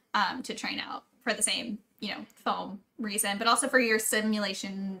to train out for the same, foam reason, but also for your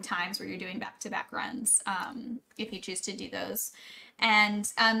simulation times where you're doing back-to-back runs, if you choose to do those.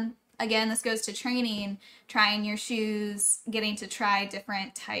 And again, this goes to training, trying your shoes, getting to try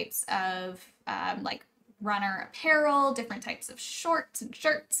different types of like runner apparel, different types of shorts and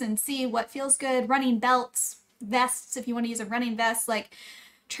shirts, and see what feels good. Running belts, vests, if you want to use a running vest. Like,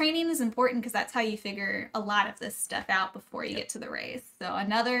 training is important because that's how you figure a lot of this stuff out before you get to the race. So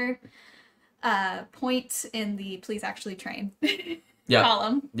another point in the please actually train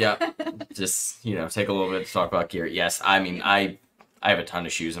column. Yeah. Just, take a little bit to talk about gear. Yes, I mean, I have a ton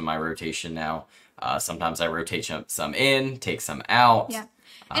of shoes in my rotation now. Sometimes I rotate some in, take some out. Yeah.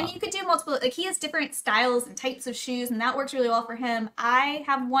 And you could do multiple, like, he has different styles and types of shoes, and that works really well for him. I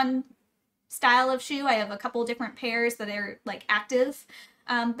have one style of shoe. I have a couple different pairs that are, like, active,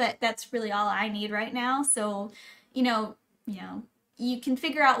 but that's really all I need right now. So, you can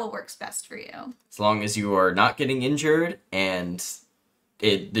figure out what works best for you. As long as you are not getting injured and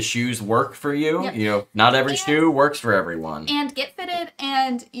the shoes work for you. Yep. Not every shoe works for everyone. And get fitted,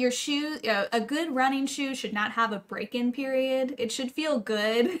 and your shoe, a good running shoe should not have a break-in period. It should feel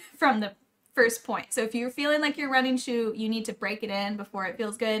good from the first point. So if you're feeling like your running shoe, you need to break it in before it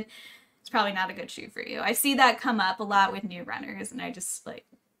feels good, it's probably not a good shoe for you. I see that come up a lot with new runners, and I just, I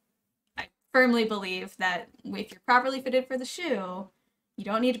firmly believe that if you're properly fitted for the shoe, you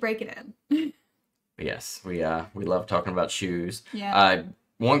don't need to break it in. Yes, we love talking about shoes. Yeah.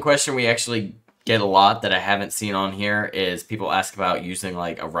 One question we actually get a lot that I haven't seen on here is people ask about using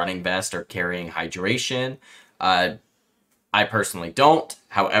like a running vest or carrying hydration. I personally don't.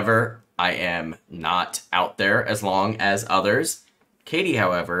 However, I am not out there as long as others. Katie,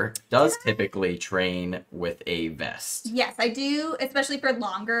 however, does typically train with a vest. Yes, I do, especially for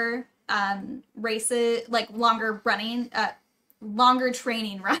longer races, like longer running, longer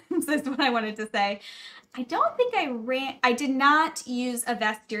training runs is what I wanted to say. I don't think I did not use a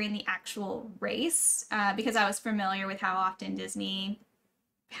vest during the actual race because I was familiar with how often Disney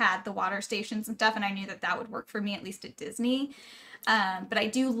had the water stations and stuff, and I knew that would work for me, at least at Disney. But I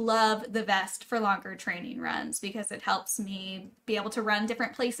do love the vest for longer training runs because it helps me be able to run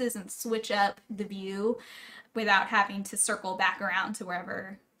different places and switch up the view without having to circle back around to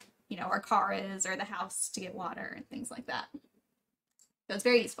wherever, our car is or the house to get water and things like that. So it's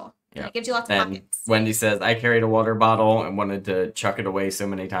very useful. Yeah. It gives you lots of pockets. Wendy says, I carried a water bottle and wanted to chuck it away so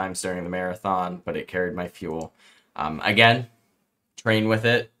many times during the marathon, but it carried my fuel. Again, train with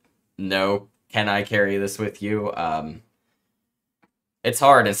it. No, can I carry this with you? It's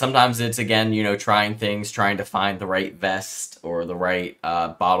hard, and sometimes it's, again, trying things, trying to find the right vest or the right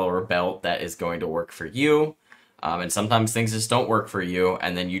bottle or belt that is going to work for you. And sometimes things just don't work for you,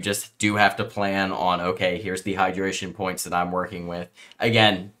 and then you just do have to plan on, okay, here's the hydration points that I'm working with.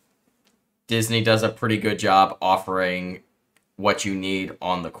 Again, Disney does a pretty good job offering what you need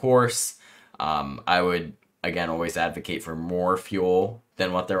on the course. I would, again, always advocate for more fuel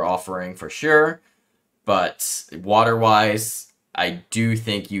than what they're offering for sure. But water-wise, I do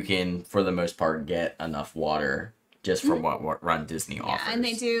think you can, for the most part, get enough water just from what RunDisney offers. Yeah, and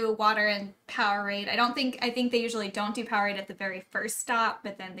they do water and Powerade. I think they usually don't do Powerade at the very first stop,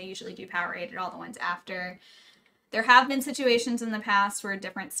 but then they usually do Powerade at all the ones after. There have been situations in the past where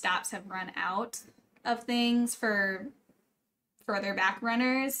different stops have run out of things for further back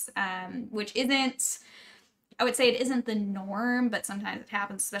runners, which isn't, I would say it isn't the norm, but sometimes it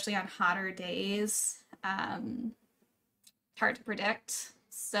happens, especially on hotter days. Hard to predict.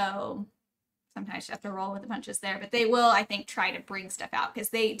 So sometimes you have to roll with the punches there, but they will, I think, try to bring stuff out because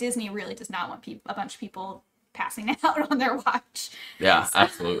Disney really does not want a bunch of people passing out on their watch. Yeah, so.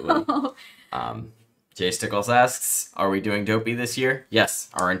 Absolutely. Jay Stickles asks, are we doing Dopey this year? Yes,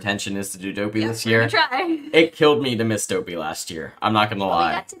 our intention is to do Dopey this year. Try. It killed me to miss Dopey last year. I'm not gonna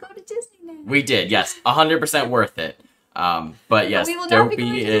lie. We got to go to Disneyland. We did, yes, 100% worth it. But yes, we will Dopey not be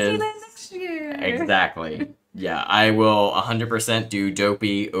going to is Disneyland next year. Exactly. Yeah, I will 100% do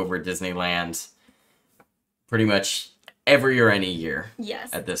Dopey over Disneyland pretty much every or any year.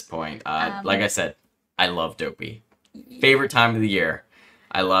 Yes. At this point. Like I said, I love Dopey. Favorite time of the year.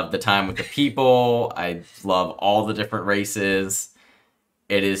 I love the time with the people. I love all the different races.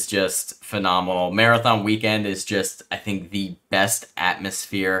 It is just phenomenal. Marathon Weekend is just, I think, the best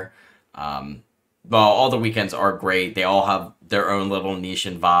atmosphere. Well, all the weekends are great. They all have their own little niche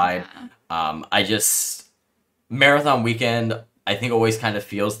and vibe. Yeah. Marathon Weekend, I think, always kind of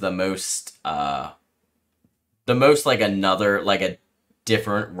feels the most the most like another like a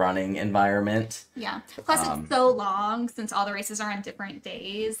different running environment. Yeah. Plus it's so long since all the races are on different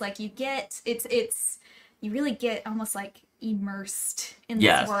days. Like you get it's you really get almost like immersed in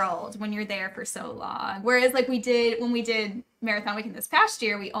this world when you're there for so long. Whereas like when we did Marathon Weekend this past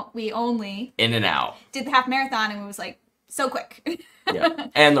year, we only in and out did the half marathon, and it was like so quick. Yeah,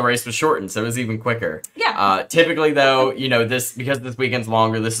 and the race was shortened, so it was even quicker. Yeah. Typically, though, you know, because this weekend's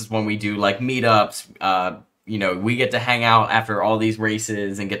longer, this is when we do like meetups. You know, we get to hang out after all these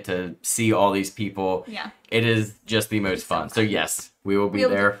races and get to see all these people. Yeah. It is just the most fun. So yes, we will be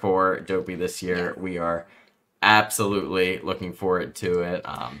there for Dopey this year. Yeah. We are absolutely looking forward to it.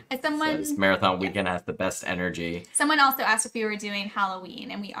 This Marathon Weekend has the best energy. Someone also asked if we were doing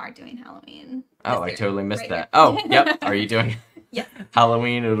Halloween, and we are doing Halloween. Oh, I totally missed that. Oh, yep. Are you doing yeah.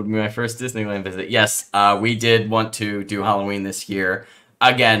 Halloween? It'll be my first Disneyland visit. Yes, we did want to do Halloween this year.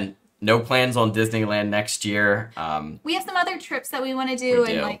 Again, no plans on Disneyland next year. We have some other trips that we want to do,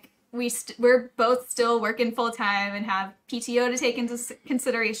 and like we're both still working full time and have PTO to take into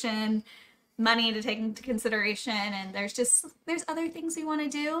consideration, money to take into consideration, and there's other things we want to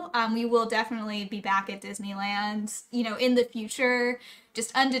do. We will definitely be back at Disneyland, you know, in the future,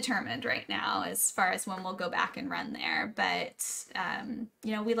 just undetermined right now as far as when we'll go back and run there. But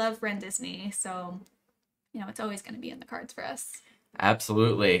you know, we love RunDisney, so you know, it's always going to be in the cards for us.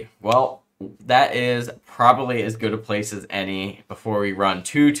 Absolutely. Well, that is probably as good a place as any before we run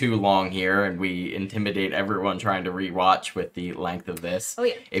too long here and we intimidate everyone trying to rewatch with the length of this. Oh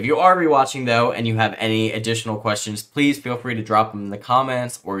yeah. If you are rewatching though and you have any additional questions, please feel free to drop them in the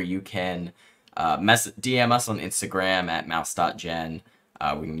comments, or you can DM us on Instagram at mouse.gen.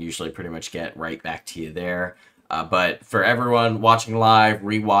 We can usually pretty much get right back to you there. But for everyone watching live,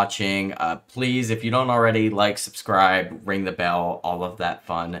 rewatching, please, if you don't already, like, subscribe, ring the bell, all of that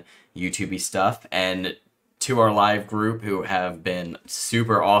fun YouTube-y stuff. And to our live group, who have been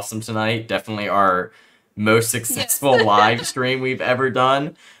super awesome tonight, definitely our most successful live stream we've ever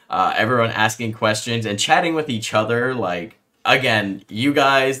done. Everyone asking questions and chatting with each other. Like, again, you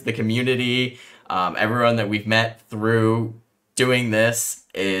guys, the community, everyone that we've met through doing this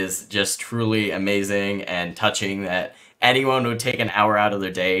is just truly amazing and touching that anyone would take an hour out of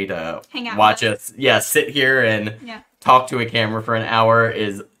their day to watch us. Yeah, sit here and talk to a camera for an hour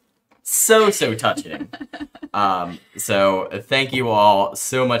is so touching. So thank you all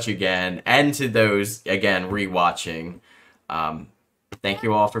so much again, and to those again rewatching. Thank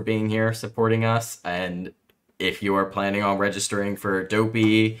you all for being here, supporting us, and if you are planning on registering for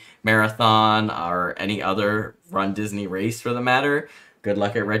Dopey Marathon or any other RunDisney race for the matter, good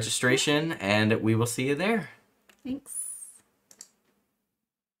luck at registration, and we will see you there. Thanks.